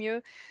require from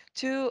you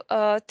to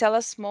tell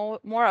us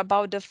more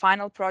about the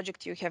final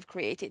project you have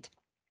created.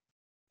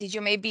 Did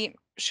you maybe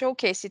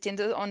showcase it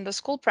on the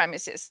school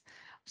premises,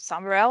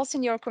 somewhere else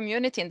in your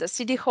community, in the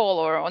city hall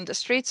or on the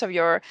streets of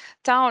your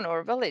town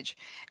or village?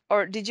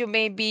 Or did you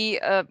maybe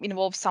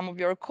involve some of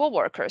your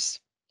coworkers?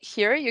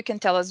 Here you can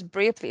tell us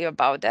briefly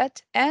about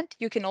that, and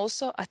you can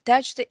also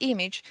attach the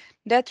image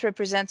that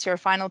represents your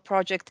final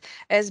project,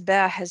 as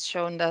Bea has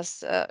shown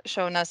us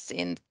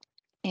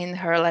in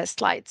her last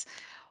slides.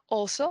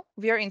 Also,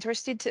 we are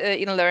interested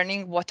in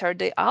learning what are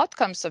the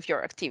outcomes of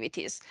your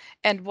activities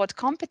and what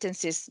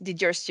competencies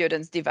did your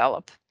students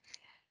develop.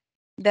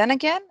 Then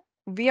again,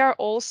 we are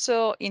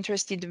also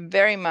interested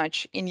very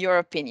much in your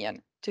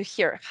opinion to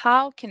hear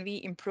how can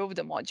we improve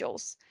the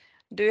modules.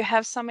 Do you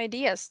have some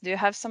ideas? Do you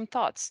have some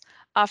thoughts?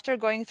 After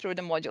going through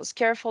the modules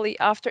carefully,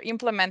 after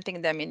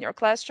implementing them in your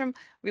classroom,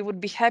 we would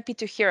be happy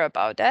to hear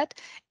about that.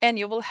 And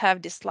you will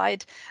have this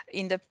slide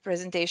in the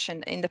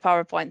presentation, in the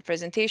PowerPoint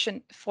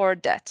presentation for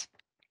that.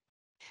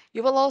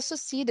 You will also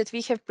see that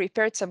we have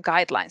prepared some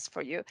guidelines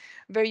for you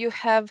where you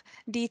have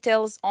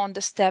details on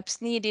the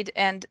steps needed,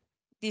 and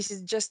this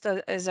is just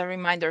as a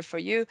reminder for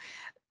you.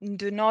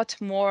 Do not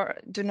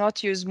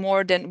use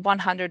more than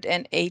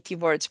 180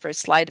 words per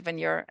slide when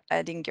you're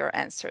adding your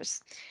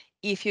answers.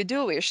 If you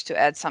do wish to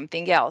add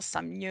something else,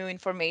 some new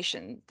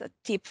information, a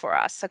tip for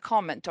us, a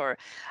comment or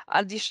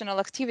additional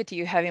activity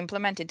you have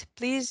implemented,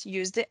 please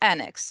use the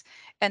annex.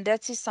 And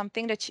that is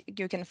something that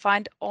you can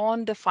find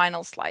on the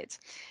final slides.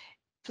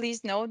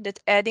 Please note that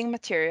adding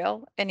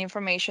material and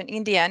information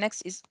in the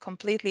annex is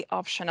completely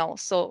optional,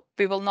 so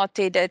we will not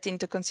take that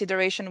into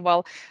consideration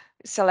while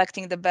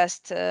selecting the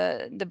best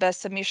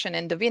submission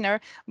and the winner,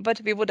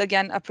 but we would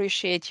again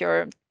appreciate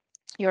your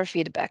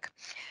feedback.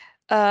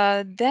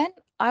 Then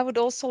I would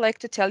also like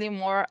to tell you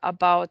more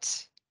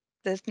about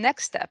the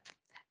next step.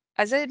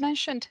 As I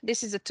mentioned,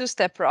 this is a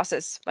two-step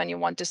process when you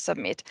want to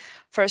submit.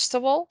 First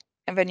of all,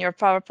 and when your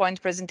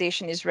PowerPoint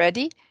presentation is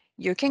ready,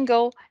 you can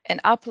go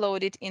and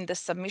upload it in the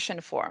submission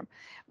form,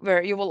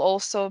 where you will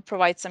also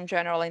provide some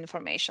general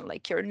information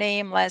like your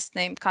name, last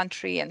name,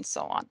 country, and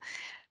so on.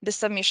 The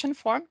submission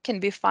form can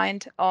be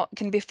found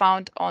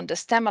on the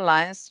STEM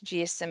Alliance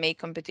GSMA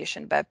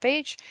competition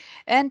webpage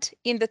and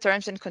in the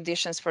terms and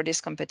conditions for this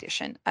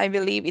competition. I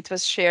believe it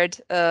was shared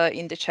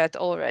in the chat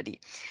already.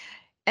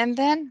 And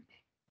then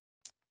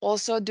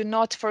also, do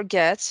not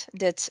forget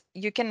that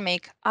you can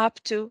make up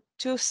to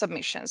 2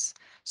 submissions.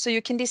 So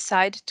you can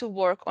decide to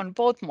work on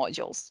both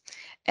modules.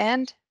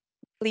 And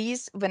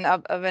please, when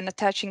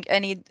attaching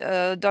any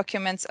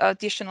documents,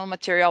 additional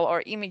material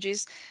or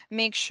images,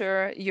 make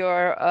sure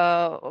you're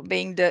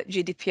obeying the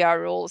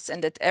GDPR rules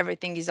and that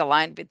everything is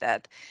aligned with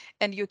that.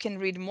 And you can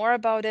read more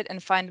about it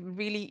and find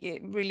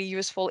really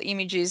useful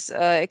images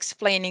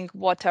explaining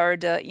what are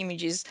the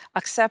images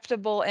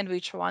acceptable and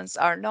which ones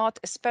are not,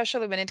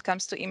 especially when it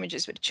comes to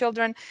images with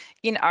children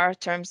in our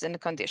terms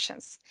and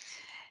conditions.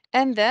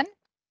 And then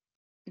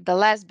the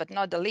last but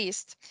not the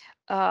least,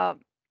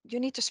 you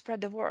need to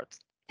spread the word.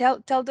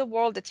 Tell the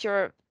world that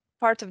you're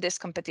part of this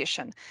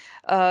competition.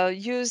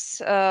 Use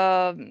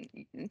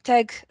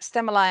tag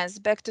STEM Alliance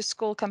Back to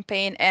School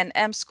campaign and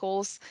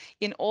mSchools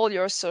in all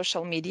your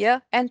social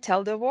media and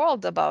tell the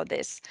world about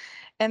this.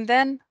 And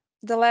then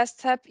the last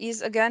step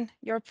is, again,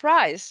 your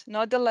prize.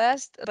 Not the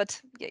last,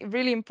 but a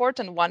really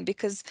important one,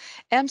 because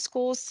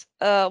mSchools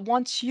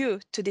wants you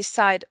to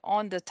decide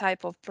on the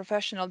type of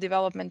professional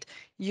development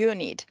you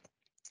need.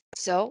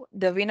 So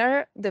the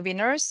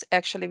winners,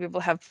 actually we will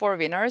have 4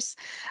 winners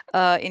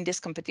in this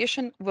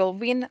competition, will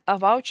win a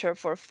voucher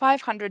for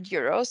 500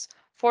 euros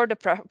for the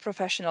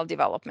professional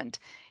development.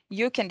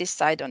 You can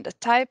decide on the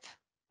type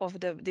of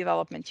the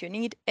development you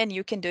need, and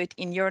you can do it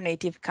in your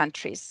native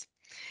countries.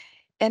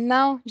 And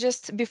now,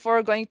 just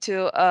before going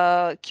to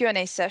a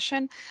Q&A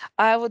session,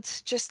 I would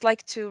just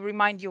like to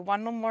remind you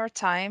one more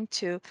time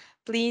to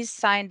please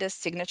sign the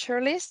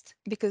signature list,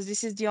 because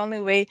this is the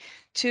only way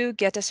to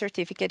get a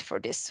certificate for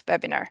this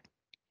webinar.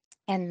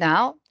 And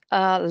now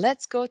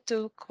let's go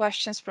to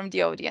questions from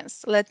the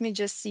audience. Let me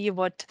just see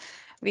what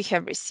we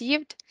have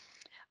received.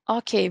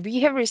 Okay, we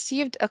have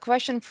received a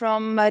question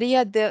from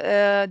Maria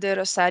de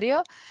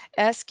Rosario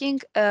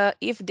asking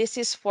if this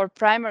is for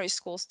primary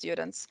school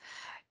students.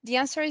 The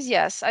answer is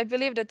yes. I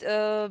believe that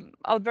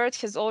Albert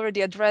has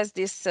already addressed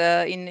this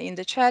in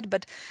the chat,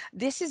 but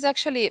this is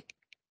actually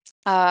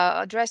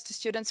addressed to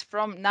students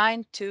from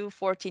 9 to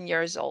 14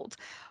 years old.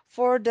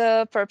 For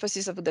the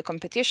purposes of the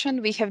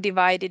competition, we have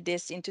divided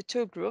this into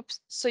 2 groups,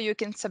 so you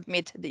can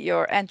submit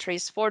your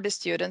entries for the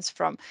students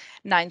from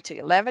 9 to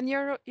 11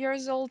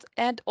 years old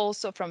and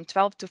also from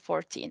 12 to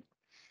 14.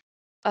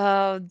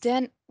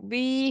 Then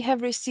we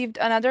have received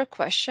another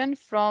question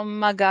from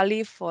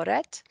Magali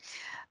Foret,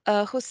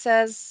 who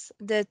says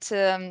that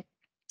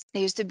I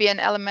used to be an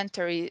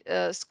elementary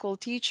school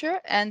teacher,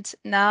 and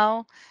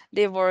now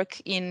they work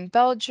in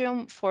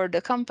Belgium for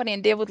the company,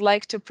 and they would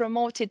like to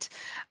promote it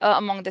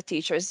among the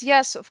teachers.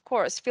 Yes, of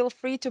course, feel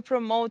free to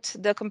promote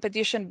the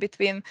competition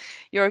between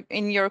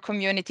in your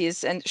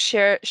communities and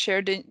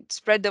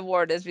spread the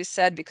word, as we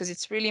said, because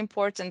it's really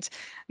important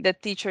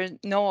that teachers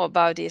know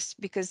about this,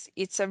 because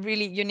it's a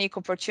really unique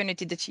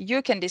opportunity that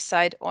you can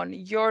decide on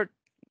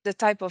the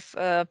type of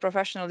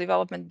professional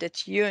development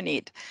that you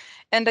need.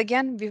 And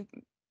again,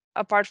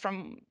 apart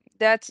from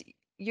that,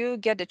 you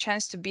get a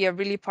chance to be a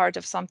really part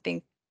of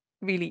something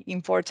really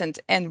important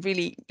and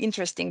really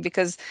interesting,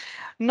 because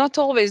not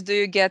always do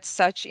you get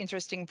such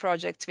interesting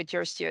projects with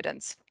your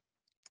students.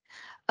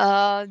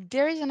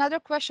 There is another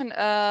question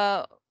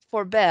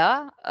for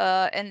Bea,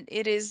 and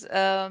it is,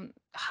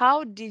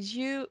 how did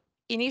you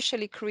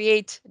initially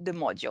create the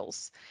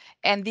modules?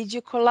 And did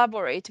you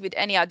collaborate with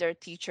any other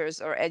teachers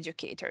or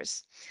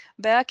educators?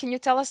 Bea, can you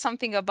tell us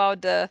something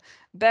about the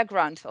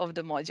background of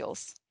the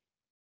modules?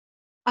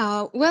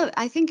 Well,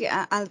 I think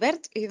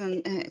Albert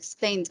even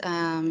explained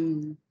a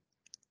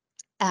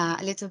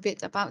little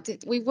bit about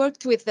it. We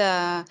worked with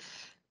the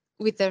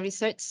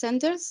research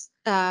centers.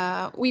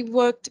 We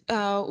worked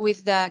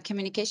with the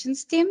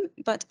communications team,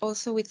 but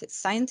also with the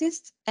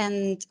scientists,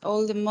 and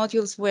all the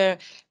modules were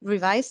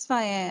revised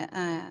by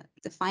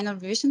the final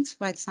revisions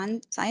by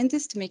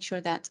scientists to make sure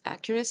that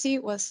accuracy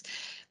was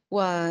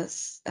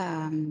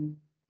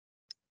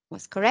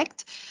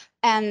correct.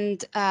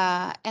 And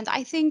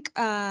I think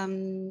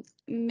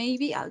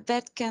maybe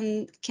Albert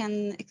can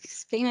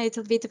explain a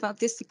little bit about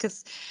this,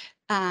 because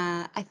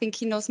I think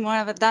he knows more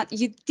about that.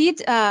 You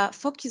did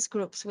focus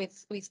groups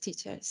with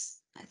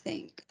teachers, I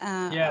think.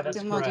 Yeah,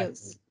 that's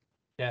correct.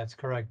 Yeah, it's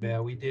correct, Bea.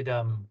 We did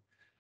a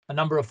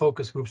number of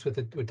focus groups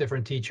with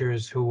different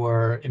teachers who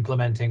were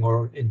implementing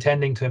or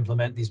intending to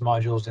implement these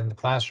modules in the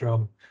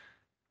classroom.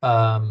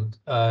 And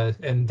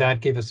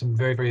that gave us some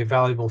very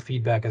valuable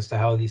feedback as to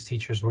how these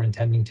teachers were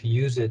intending to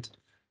use it.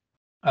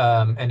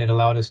 And it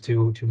allowed us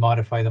to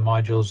modify the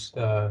modules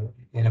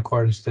in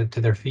accordance to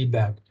their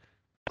feedback.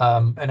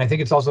 And I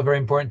think it's also very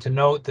important to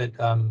note that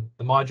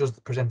the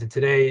modules presented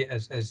today,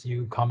 as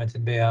you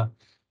commented, Bea,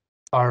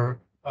 are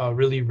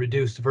really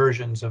reduced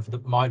versions of the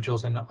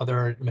modules and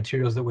other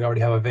materials that we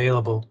already have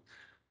available.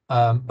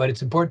 But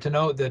it's important to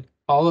note that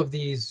all of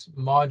these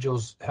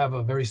modules have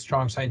a very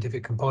strong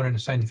scientific component, a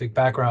scientific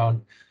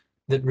background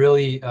that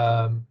really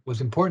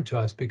was important to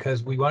us,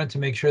 because we wanted to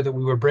make sure that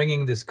we were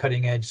bringing this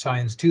cutting edge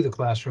science to the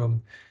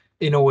classroom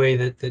in a way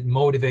that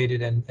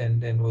motivated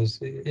and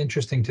was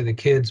interesting to the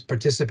kids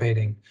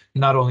participating,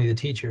 not only the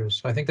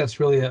teachers. So I think that's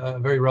really a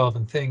very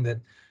relevant thing, that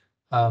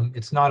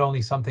it's not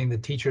only something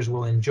that teachers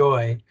will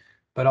enjoy,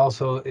 but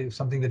also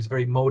something that's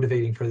very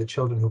motivating for the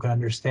children, who can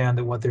understand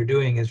that what they're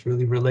doing is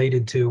really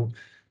related to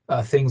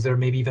things that are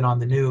maybe even on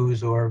the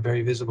news or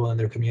very visible in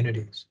their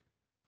communities.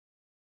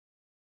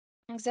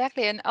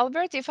 Exactly. And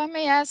Albert, if I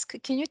may ask,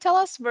 can you tell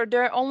us, were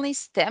there only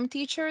STEM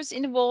teachers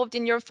involved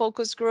in your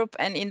focus group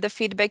and in the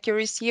feedback you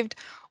received,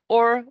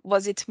 or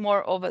was it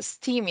more of a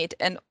STEAM it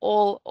and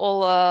all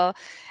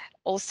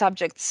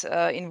subjects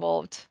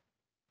involved?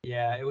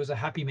 Yeah, it was a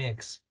happy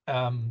mix.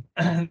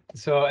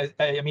 So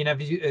I mean,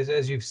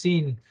 as you've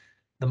seen,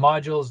 the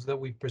modules that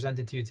we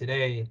presented to you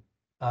today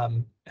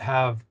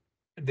have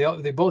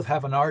they both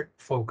have an art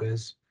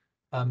focus.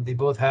 They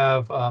both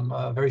have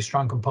a very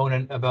strong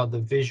component about the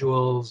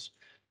visuals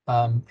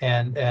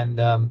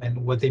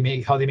and what they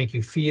make, how they make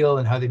you feel,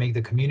 and how they make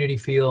the community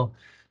feel.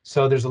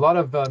 So there's a lot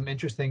of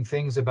interesting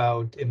things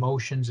about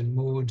emotions and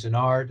moods and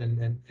art,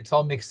 and it's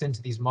all mixed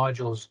into these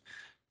modules.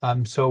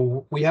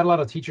 So we had a lot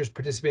of teachers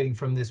participating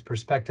from this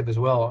perspective as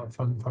well,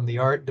 from the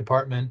art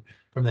department,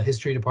 from the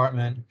history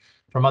department,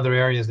 from other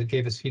areas that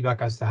gave us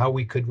feedback as to how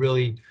we could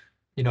really,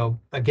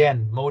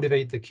 again,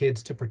 motivate the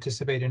kids to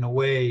participate in a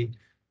way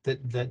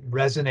that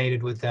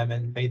resonated with them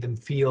and made them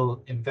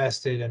feel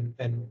invested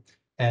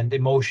and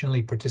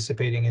emotionally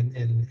participating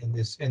in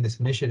this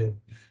initiative.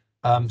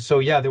 So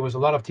yeah, there was a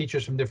lot of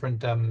teachers from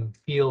different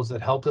fields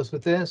that helped us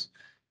with this.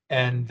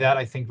 And that,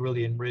 I think,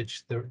 really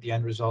enriched the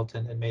end result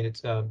and made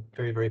it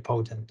very, very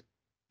potent.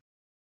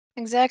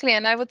 Exactly.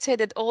 And I would say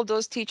that all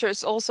those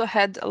teachers also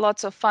had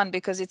lots of fun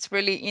because it's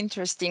really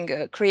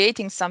interesting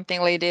creating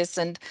something like this.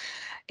 And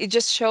it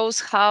just shows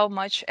how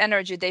much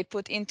energy they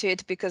put into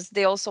it because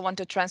they also want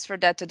to transfer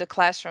that to the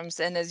classrooms.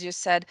 And as you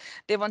said,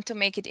 they want to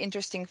make it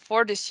interesting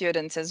for the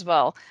students as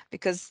well,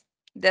 because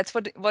that's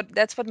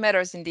what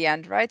matters in the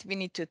end, right? We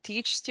need to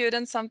teach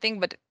students something,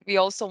 but we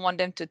also want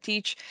them to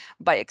teach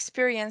by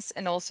experience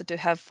and also to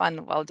have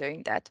fun while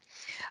doing that.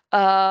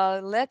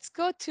 Let's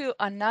go to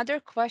another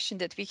question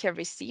that we have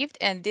received,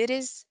 and it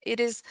is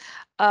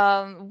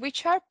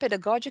which are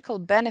pedagogical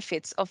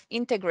benefits of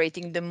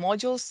integrating the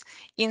modules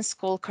in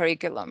school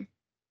curriculum?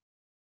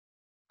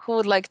 Who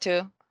would like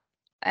to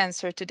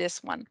answer to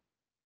this one?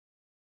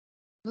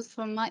 Well,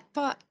 for my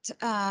part,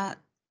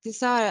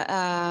 these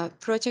are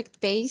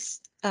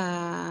project-based,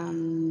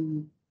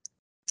 and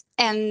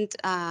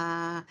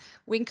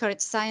we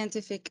encourage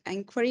scientific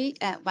inquiry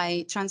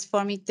by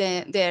transforming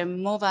their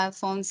mobile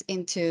phones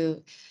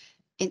into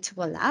a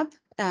lab.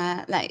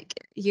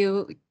 Like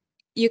you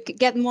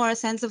get more a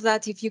sense of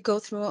that if you go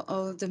through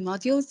all the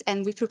modules,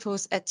 and we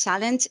propose a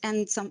challenge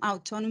and some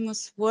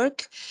autonomous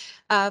work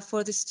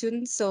for the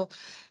students. So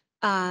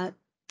that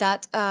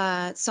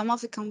some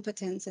of the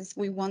competences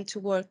we want to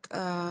work,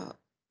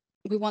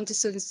 we want the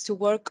students to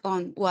work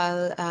on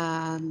while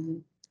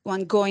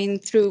going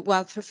through,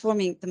 while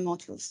performing the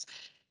modules.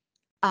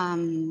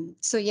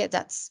 So yeah,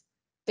 that's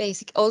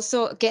basic.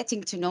 Also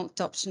getting to know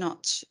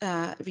top-notch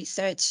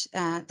research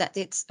that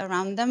it's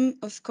around them,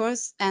 of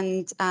course,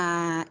 and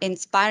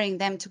inspiring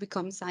them to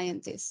become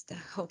scientists,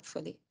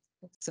 hopefully.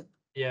 So.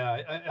 Yeah,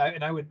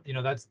 and I would,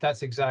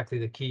 that's exactly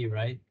the key,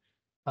 right?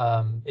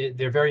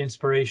 They're very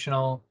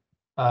inspirational,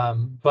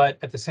 but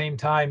at the same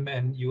time,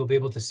 and you will be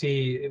able to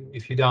see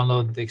if you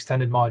download the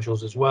extended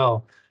modules as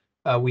well,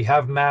 we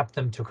have mapped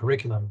them to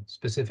curriculum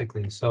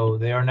specifically. So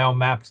they are now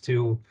mapped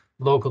to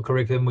local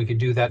curriculum. We could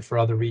do that for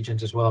other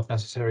regions as well if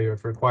necessary or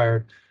if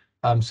required,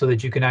 so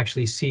that you can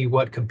actually see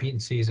what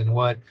competencies and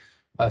what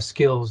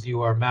skills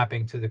you are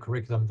mapping to the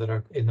curriculum that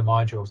are in the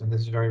modules. And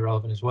this is very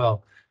relevant as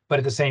well. But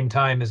at the same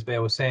time, as Bea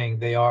was saying,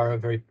 they are a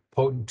very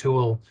potent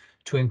tool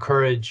to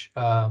encourage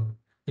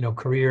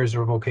careers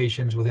or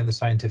vocations within the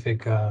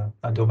scientific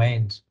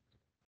domains.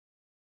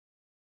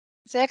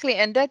 Exactly,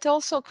 and that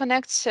also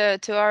connects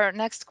to our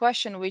next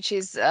question, which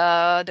is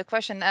the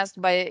question asked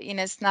by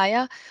Ines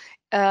Naya.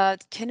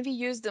 Can we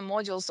use the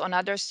modules on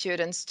other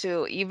students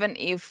too, even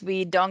if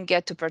we don't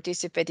get to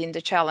participate in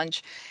the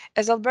challenge?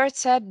 As Albert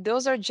said,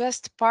 those are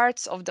just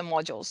parts of the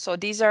modules. So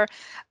these are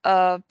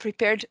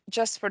prepared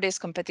just for this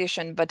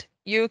competition, but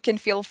you can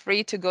feel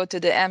free to go to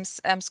the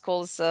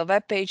mSchools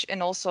webpage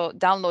and also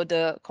download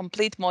the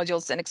complete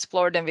modules and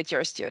explore them with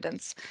your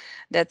students.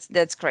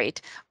 That's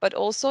great. But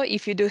also,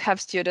 if you do have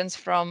students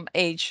from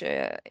age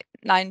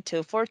 9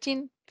 to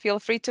 14, feel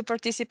free to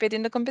participate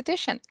in the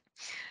competition.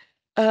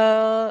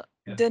 The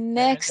And let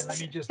next,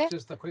 me yeah,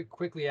 just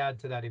quickly add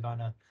to that,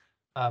 Ivana.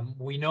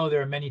 We know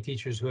there are many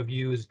teachers who have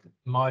used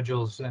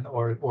modules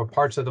or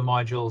parts of the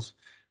modules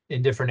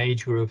in different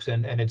age groups,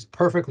 and it's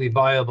perfectly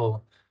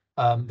viable.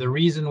 The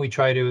reason we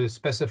try to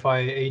specify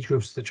age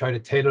groups to try to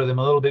tailor them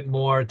a little bit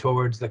more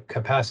towards the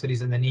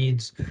capacities and the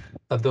needs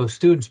of those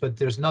students, but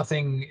there's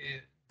nothing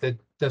that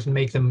doesn't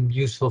make them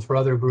useful for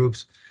other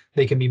groups.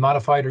 They can be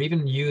modified or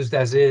even used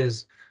as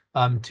is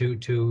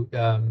to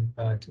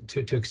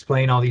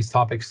explain all these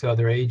topics to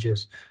other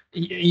ages,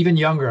 even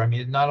younger. I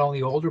mean, not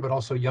only older but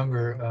also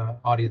younger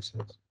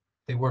audiences.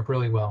 They work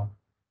really well.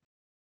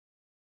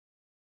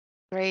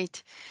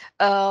 great.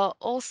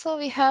 Also,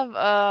 we have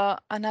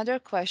another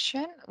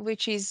question,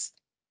 which is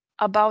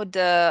about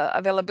the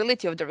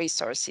availability of the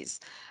resources.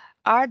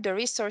 Are the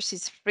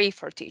resources free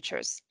for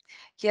teachers?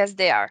 Yes,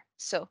 they are.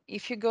 So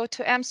if you go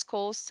to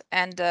mSchools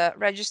and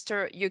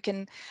register, you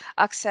can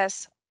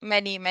access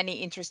many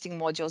interesting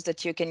modules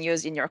that you can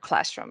use in your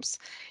classrooms.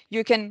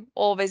 You can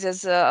always,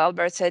 as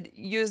Albert said,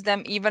 use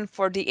them even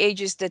for the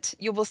ages that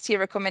you will see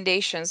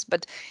recommendations,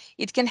 but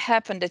it can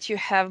happen that you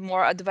have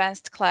more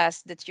advanced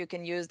class that you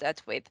can use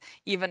that with.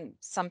 Even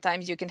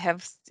sometimes you can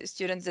have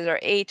students that are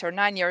 8 or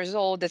 9 years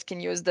old that can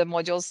use the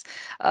modules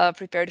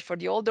prepared for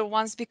the older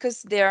ones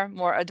because they're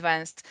more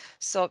advanced.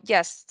 So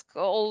yes,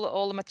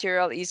 all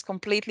material is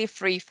completely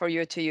free for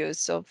you to use.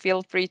 So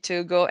feel free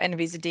to go and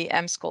visit the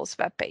mSchools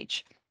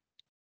webpage.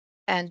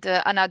 And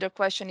another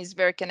question is,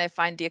 where can I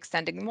find the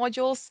extended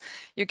modules?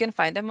 You can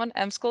find them on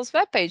mSchools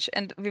webpage,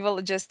 and we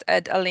will just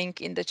add a link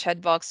in the chat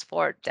box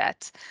for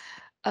that.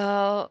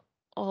 Uh,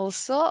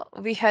 Also,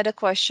 we had a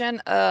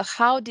question,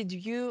 how did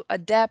you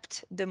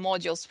adapt the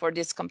modules for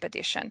this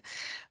competition?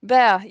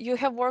 Bea, you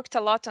have worked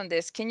a lot on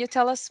this. Can you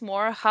tell us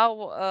more?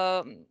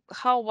 How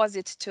was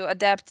it to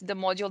adapt the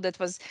module that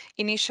was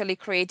initially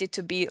created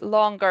to be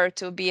longer,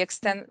 to be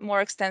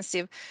more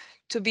extensive,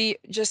 to be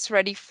just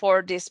ready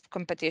for this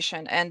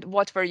competition? And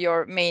what were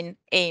your main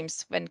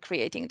aims when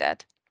creating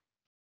that?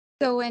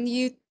 So when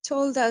you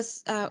told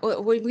us,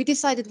 or when we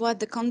decided what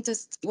the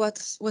contest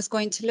was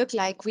going to look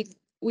like, we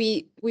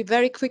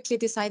very quickly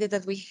decided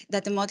that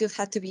the module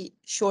had to be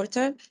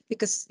shorter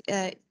because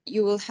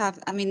you will have,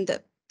 I mean,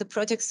 the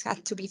projects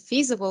had to be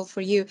feasible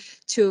for you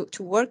to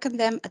work on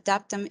them,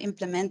 adapt them,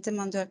 implement them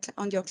on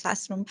your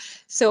classroom.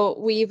 So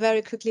we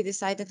very quickly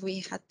decided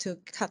we had to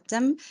cut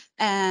them.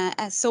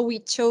 And so we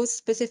chose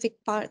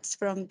specific parts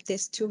from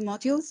these two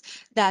modules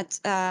that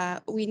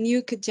we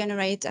knew could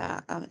generate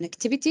an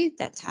activity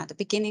that had a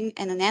beginning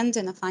and an end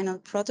and a final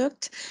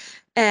product.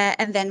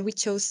 And then we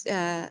chose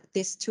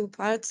these two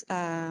parts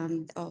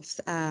of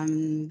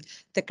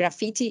the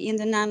graffiti in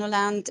the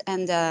nanoland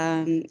and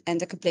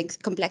the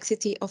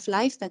complexity of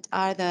life that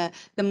are the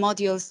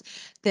modules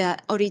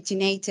that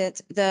originated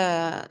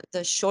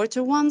the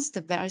shorter ones,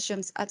 the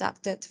versions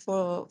adapted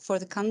for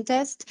the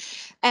contest.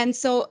 And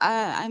so,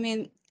 I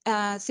mean,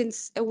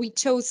 since we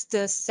chose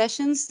the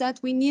sessions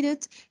that we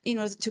needed in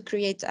order to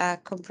create a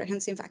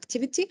comprehensive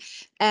activity,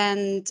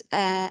 and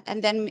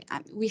then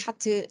we had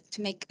to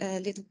make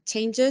little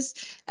changes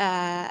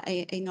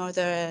in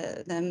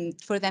order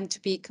for them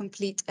to be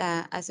complete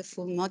as a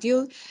full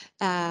module,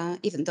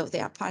 even though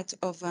they are part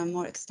of a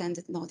more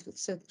extended module.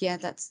 So yeah,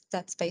 that's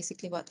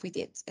basically what we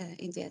did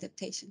in the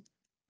adaptation.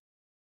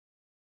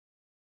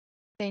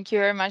 Thank you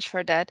very much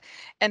for that.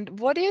 And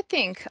what do you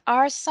think?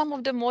 Are some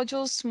of the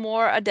modules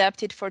more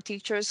adapted for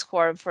teachers who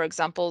are, for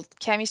example,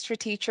 chemistry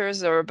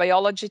teachers or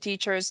biology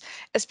teachers,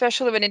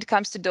 especially when it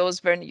comes to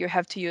those when you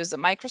have to use a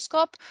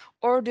microscope?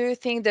 Or do you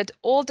think that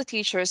all the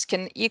teachers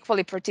can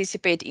equally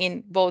participate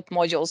in both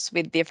modules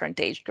with different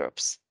age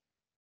groups?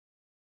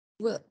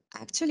 Well,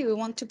 actually, we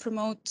want to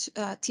promote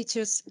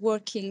teachers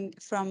working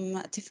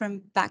from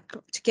different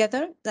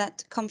together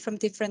that come from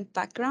different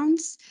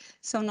backgrounds.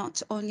 So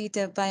not only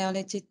the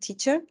biology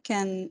teacher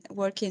can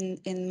work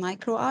in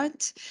micro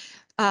art,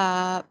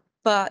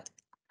 but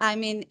I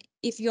mean,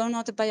 if you're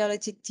not a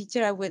biology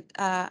teacher, I would,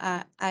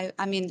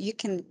 I mean, you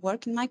can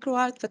work in micro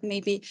art, but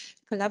maybe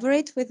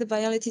collaborate with the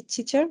biology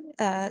teacher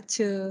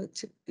to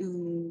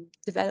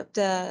develop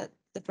the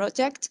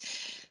project.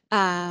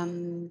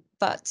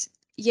 But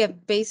yeah,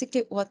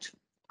 basically what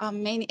our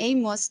main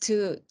aim was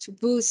to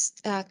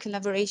boost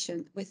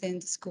collaboration within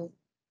the school.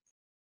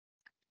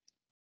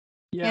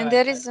 Yeah, And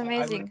that is I would,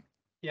 amazing.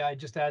 yeah, I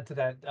just add to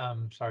that,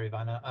 sorry,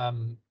 Ivana,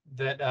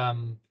 that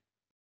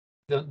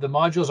the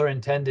modules are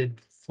intended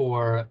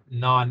for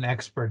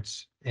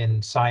non-experts in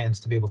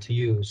science to be able to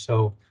use.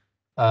 So,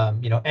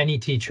 you know, any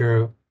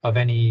teacher of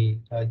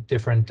any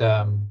different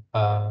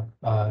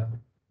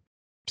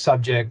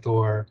subject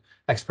or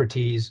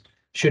expertise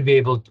should be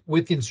able,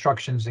 with the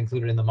instructions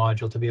included in the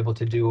module, to be able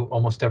to do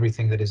almost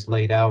everything that is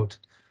laid out.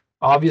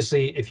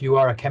 Obviously, if you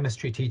are a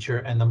chemistry teacher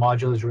and the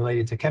module is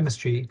related to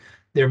chemistry,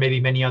 there may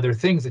be many other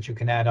things that you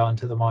can add on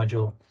to the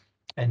module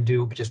and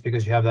do just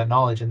because you have that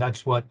knowledge. And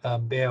that's what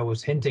Bea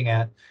was hinting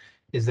at,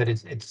 is that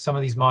it's some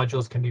of these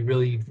modules can be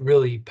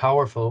really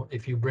powerful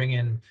if you bring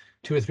in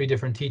 2 or 3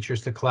 different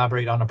teachers to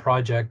collaborate on a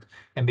project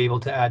and be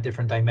able to add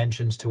different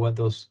dimensions to what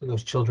those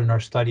children are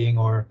studying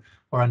or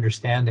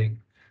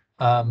understanding.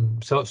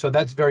 So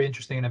that's very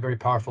interesting and a very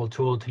powerful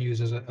tool to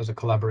use as a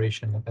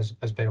collaboration,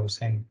 as Bea was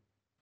saying.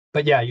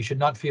 But yeah, you should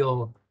not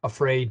feel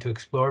afraid to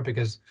explore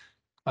because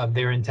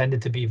they're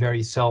intended to be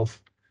very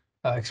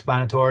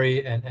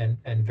self-explanatory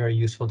and very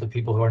useful to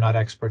people who are not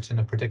experts in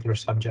a particular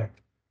subject.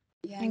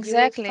 Yeah, you will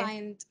Exactly.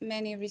 find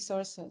many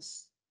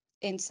resources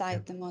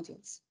inside the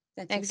modules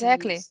that you can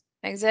Exactly. use.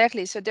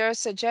 Exactly. So there are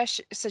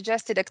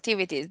suggested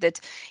activities that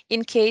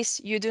in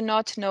case you do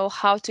not know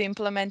how to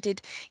implement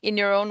it in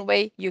your own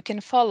way, you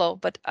can follow.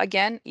 But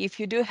again, if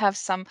you do have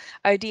some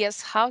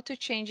ideas how to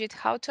change it,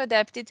 how to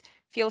adapt it,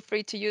 feel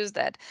free to use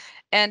that.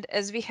 And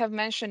as we have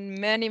mentioned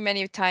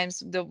many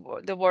times,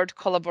 the word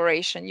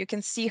collaboration, you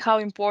can see how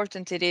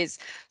important it is.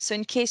 So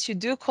in case you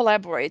do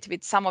collaborate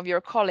with some of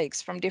your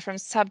colleagues from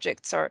different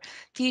subjects or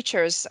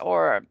teachers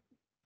or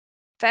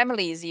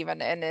families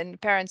even and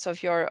parents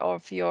of your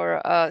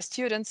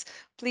students,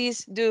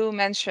 please do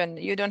mention.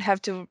 You don't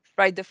have to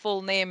write the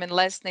full name and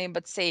last name,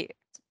 but say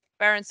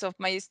parents of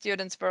my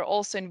students were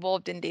also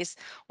involved in this,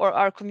 or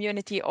our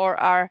community, or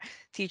our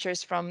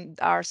teachers from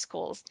our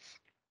schools.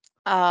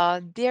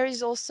 There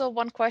is also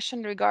one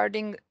question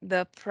regarding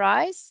the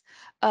price.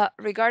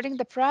 Regarding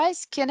the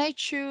price, can I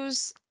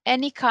choose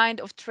any kind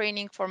of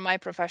training for my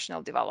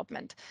professional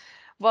development?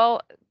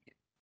 Well,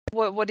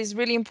 what is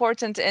really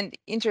important and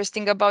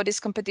interesting about this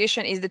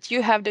competition is that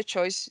you have the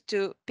choice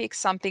to pick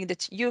something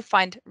that you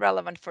find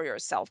relevant for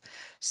yourself.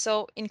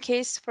 So in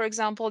case, for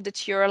example,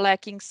 that you're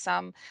lacking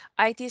some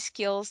IT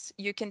skills,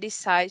 you can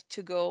decide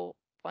to go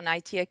on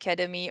IT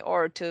Academy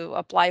or to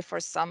apply for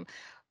some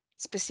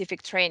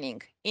specific training.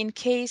 In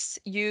case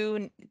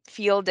you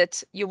feel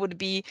that you would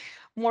be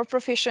more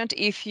proficient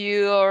if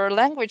your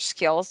language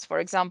skills, for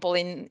example,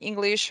 in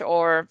English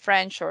or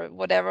French or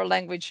whatever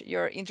language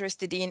you're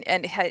interested in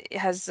and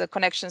has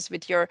connections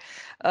with your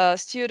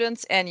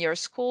students and your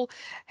school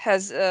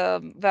has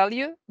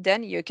value,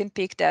 then you can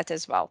pick that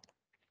as well.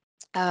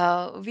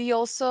 We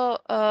also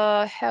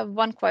have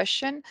one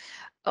question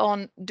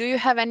on, do you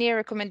have any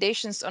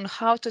recommendations on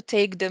how to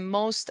take the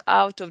most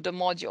out of the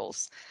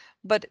modules?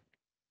 But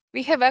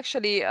we have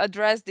actually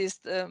addressed this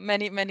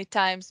many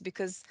times,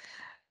 because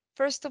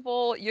first of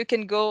all, you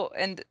can go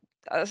and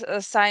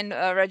sign,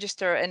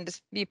 register and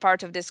be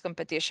part of this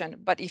competition.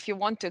 But if you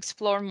want to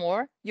explore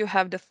more, you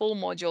have the full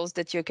modules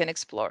that you can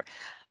explore.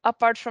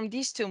 Apart from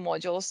these two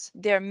modules,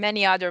 there are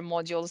many other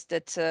modules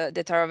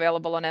that are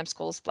available on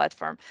mSchools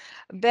platform.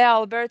 Bea,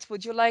 Albert,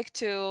 would you like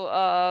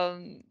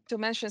to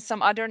mention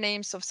some other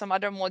names of some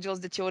other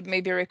modules that you would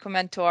maybe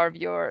recommend to our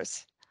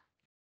viewers?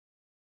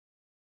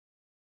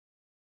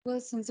 Well,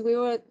 since we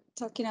were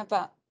talking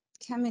about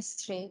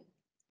chemistry,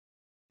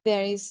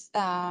 there is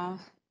I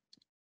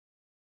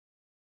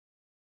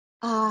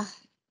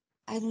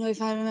don't know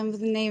if I remember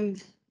the name,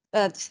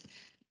 but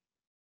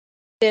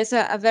there's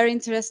a very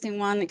interesting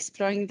one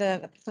exploring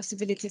the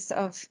possibilities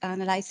of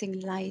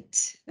analyzing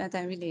light that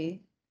I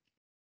really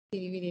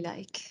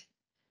like.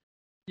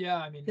 Yeah,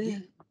 I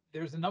mean,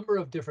 there's a number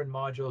of different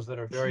modules that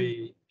are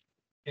very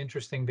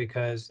interesting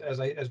because,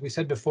 as we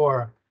said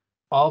before,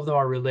 all of them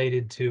are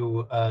related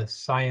to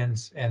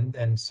science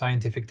and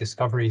scientific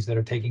discoveries that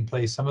are taking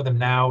place. Some of them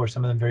now, or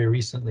some of them very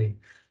recently.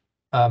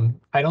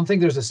 I don't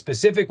think there's a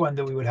specific one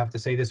that we would have to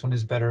say this one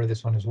is better,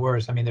 this one is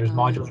worse. I mean, there's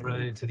modules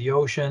related to the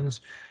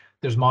oceans,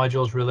 there's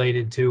modules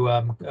related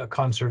to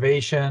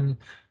conservation,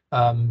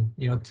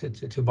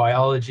 to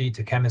biology,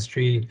 to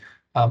chemistry.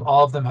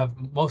 All of them have,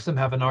 most of them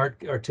have an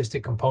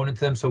artistic component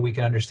to them, so we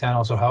can understand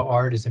also how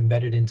art is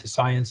embedded into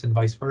science and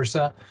vice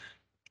versa.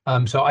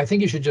 So I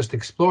think you should just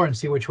explore and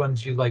see which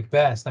ones you like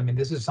best. I mean,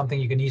 this is something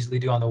you can easily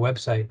do on the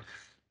website.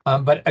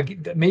 But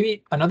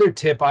maybe another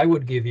tip I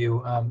would give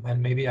you,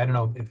 and maybe, I don't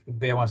know if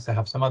Bea wants to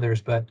have some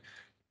others, but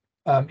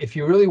if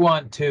you really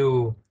want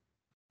to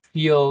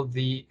feel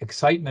the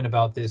excitement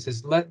about this,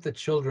 is let the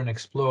children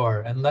explore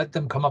and let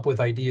them come up with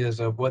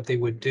ideas of what they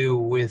would do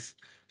with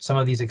some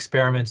of these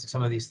experiments and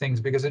some of these things,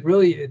 because it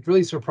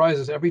really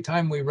surprises every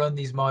time we run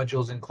these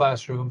modules in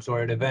classrooms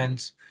or at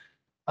events.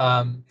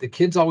 The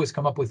kids always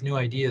come up with new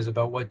ideas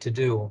about what to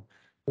do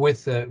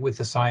with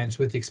the science,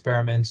 with the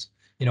experiments,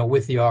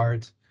 with the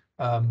art.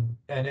 And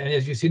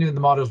as you've seen in the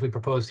models we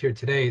proposed here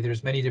today,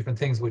 there's many different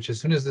things which,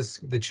 as soon as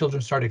the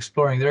children start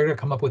exploring, they're going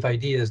to come up with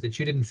ideas that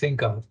you didn't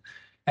think of,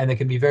 and they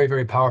can be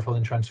very powerful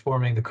in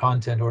transforming the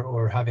content,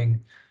 or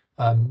having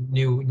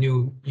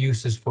new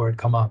uses for it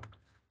come up.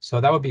 So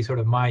that would be sort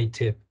of my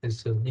tip,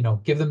 is to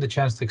give them the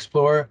chance to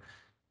explore,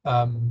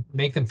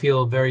 make them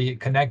feel very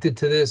connected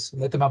to this,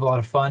 let them have a lot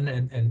of fun,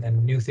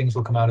 and new things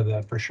will come out of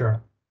that for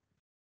sure.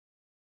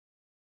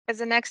 As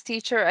an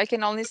ex-teacher, I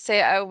can only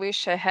say I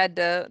wish I had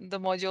the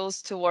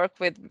modules to work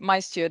with my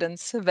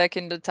students back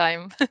in the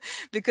time,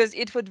 because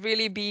it would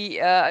really be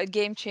a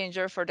game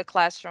changer for the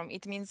classroom.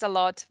 It means a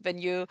lot when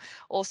you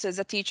also, as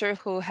a teacher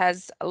who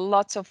has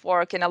lots of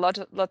work and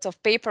lots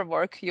of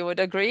paperwork, you would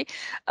agree,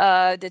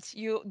 that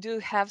you do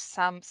have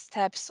some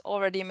steps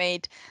already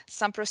made,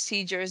 some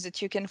procedures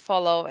that you can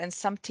follow, and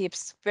some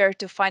tips where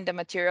to find the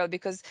material,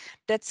 because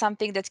that's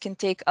something that can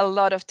take a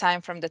lot of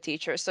time from the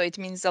teacher. So it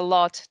means a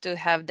lot to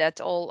have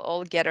that all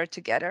gathered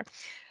together.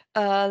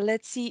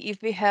 Let's see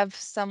if we have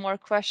some more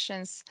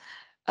questions.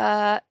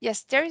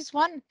 Yes, there is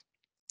one.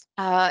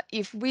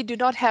 If we do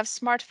not have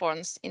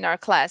smartphones in our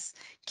class,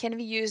 can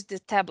we use the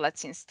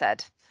tablets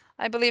instead?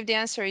 I believe the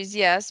answer is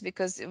yes,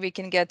 because we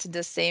can get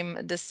the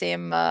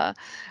same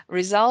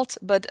result.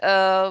 But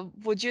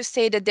would you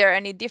say that there are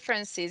any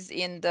differences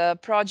in the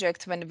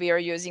project when we are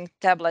using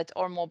tablet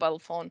or mobile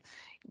phone?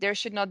 There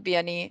should not be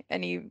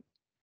any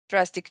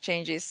drastic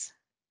changes.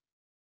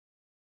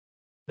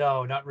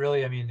 No, not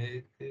really. I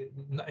mean,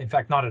 in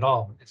fact, not at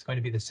all. It's going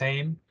to be the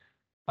same.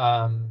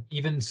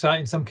 Even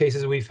in some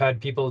cases, we've had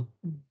people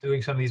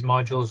doing some of these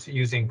modules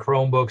using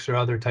Chromebooks or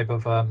other type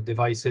of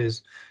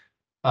devices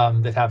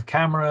that have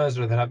cameras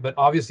or that have, but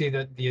obviously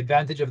the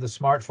advantage of the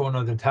smartphone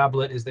or the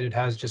tablet is that it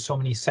has just so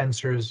many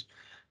sensors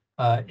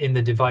in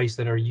the device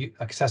that are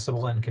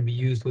accessible and can be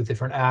used with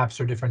different apps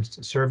or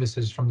different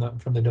services from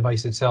the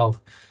device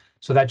itself.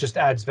 So that just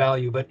adds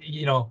value. But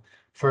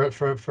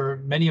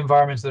for many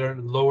environments that are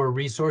lower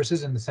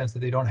resources in the sense that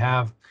they don't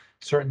have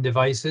certain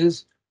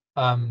devices,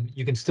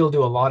 you can still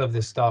do a lot of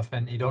this stuff,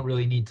 and you don't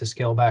really need to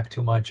scale back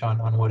too much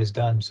on what is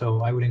done.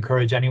 So I would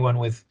encourage anyone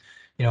with,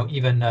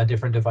 even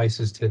different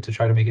devices to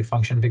try to make it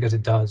function, because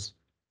it does.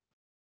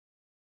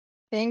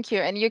 Thank you.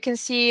 And you can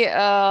see,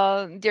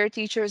 dear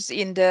teachers,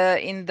 in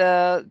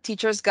the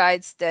teachers'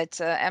 guides that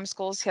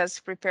mSchools has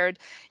prepared,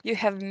 you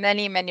have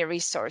many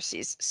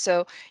resources.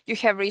 So you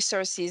have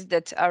resources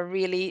that are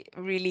really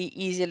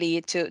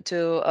easily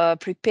to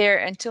prepare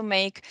and to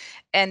make.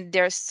 And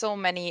there's so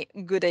many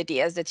good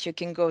ideas that you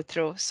can go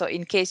through. So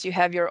in case you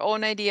have your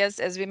own ideas,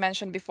 as we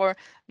mentioned before,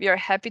 we are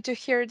happy to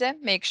hear them.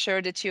 Make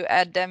sure that you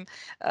add them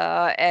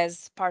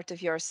as part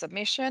of your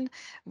submission,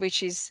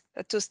 which is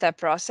a two-step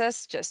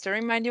process. Just to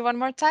remind you one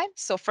more time.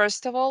 So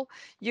first of all,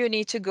 you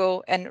need to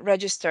go and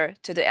register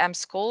to the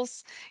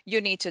mSchools. You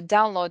need to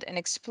download and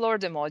explore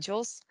the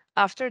modules.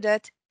 After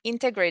that,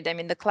 integrate them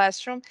in the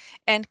classroom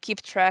and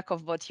keep track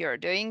of what you're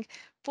doing.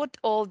 Put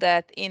all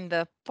that in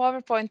the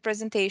PowerPoint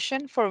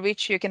presentation, for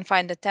which you can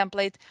find the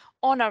template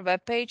on our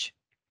webpage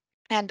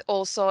and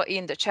also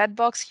in the chat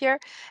box here,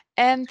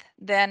 and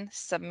then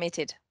submit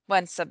it.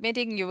 When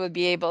submitting, you will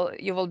be able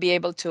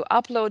to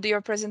upload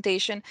your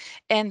presentation,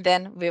 and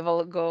then we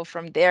will go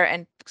from there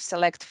and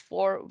select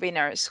 4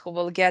 winners who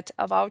will get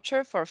a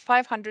voucher for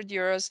 500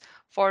 euros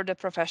for the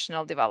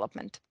professional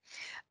development.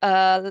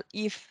 Let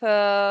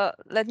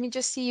me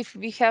just see if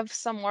we have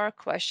some more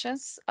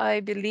questions.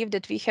 I believe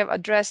that we have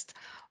addressed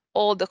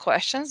all the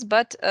questions,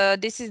 but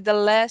this is the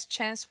last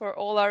chance for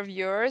all our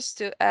viewers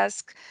to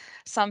ask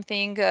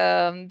something,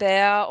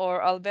 Bea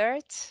or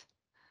Albert.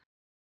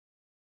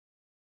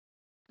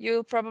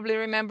 You probably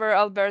remember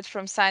Albert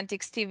from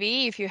Scientix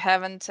TV. If you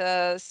haven't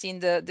seen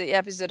the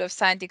episode of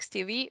Scientix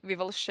TV, we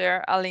will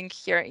share a link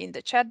here in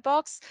the chat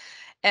box,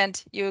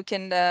 and you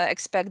can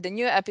expect the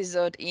new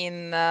episode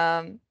in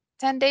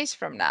 10 days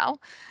from now.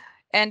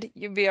 And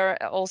we are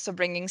also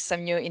bringing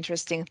some new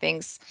interesting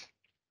things.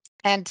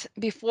 And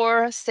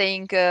before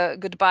saying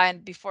goodbye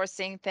and before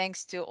saying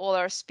thanks to all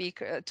our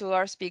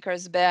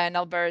speakers, Bea and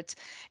Albert,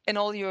 and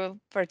all you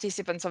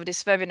participants of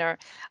this webinar,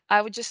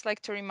 I would just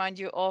like to remind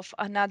you of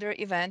another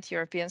event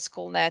European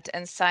SchoolNet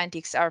and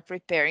Scientix are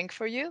preparing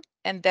for you,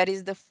 and that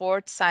is the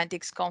 4th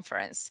Scientix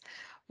conference,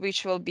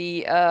 which will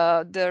be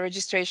the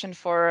registration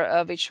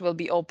for which will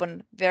be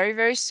open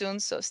very soon.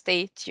 So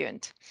stay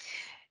tuned.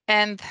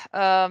 And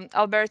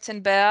Albert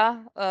and Bea,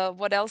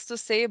 what else to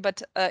say?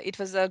 But it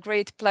was a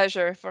great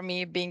pleasure for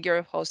me being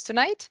your host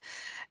tonight.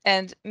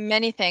 And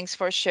many thanks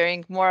for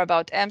sharing more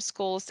about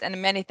mSchools, and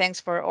many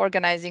thanks for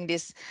organizing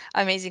this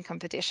amazing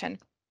competition.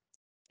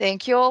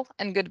 Thank you all,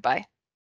 and goodbye.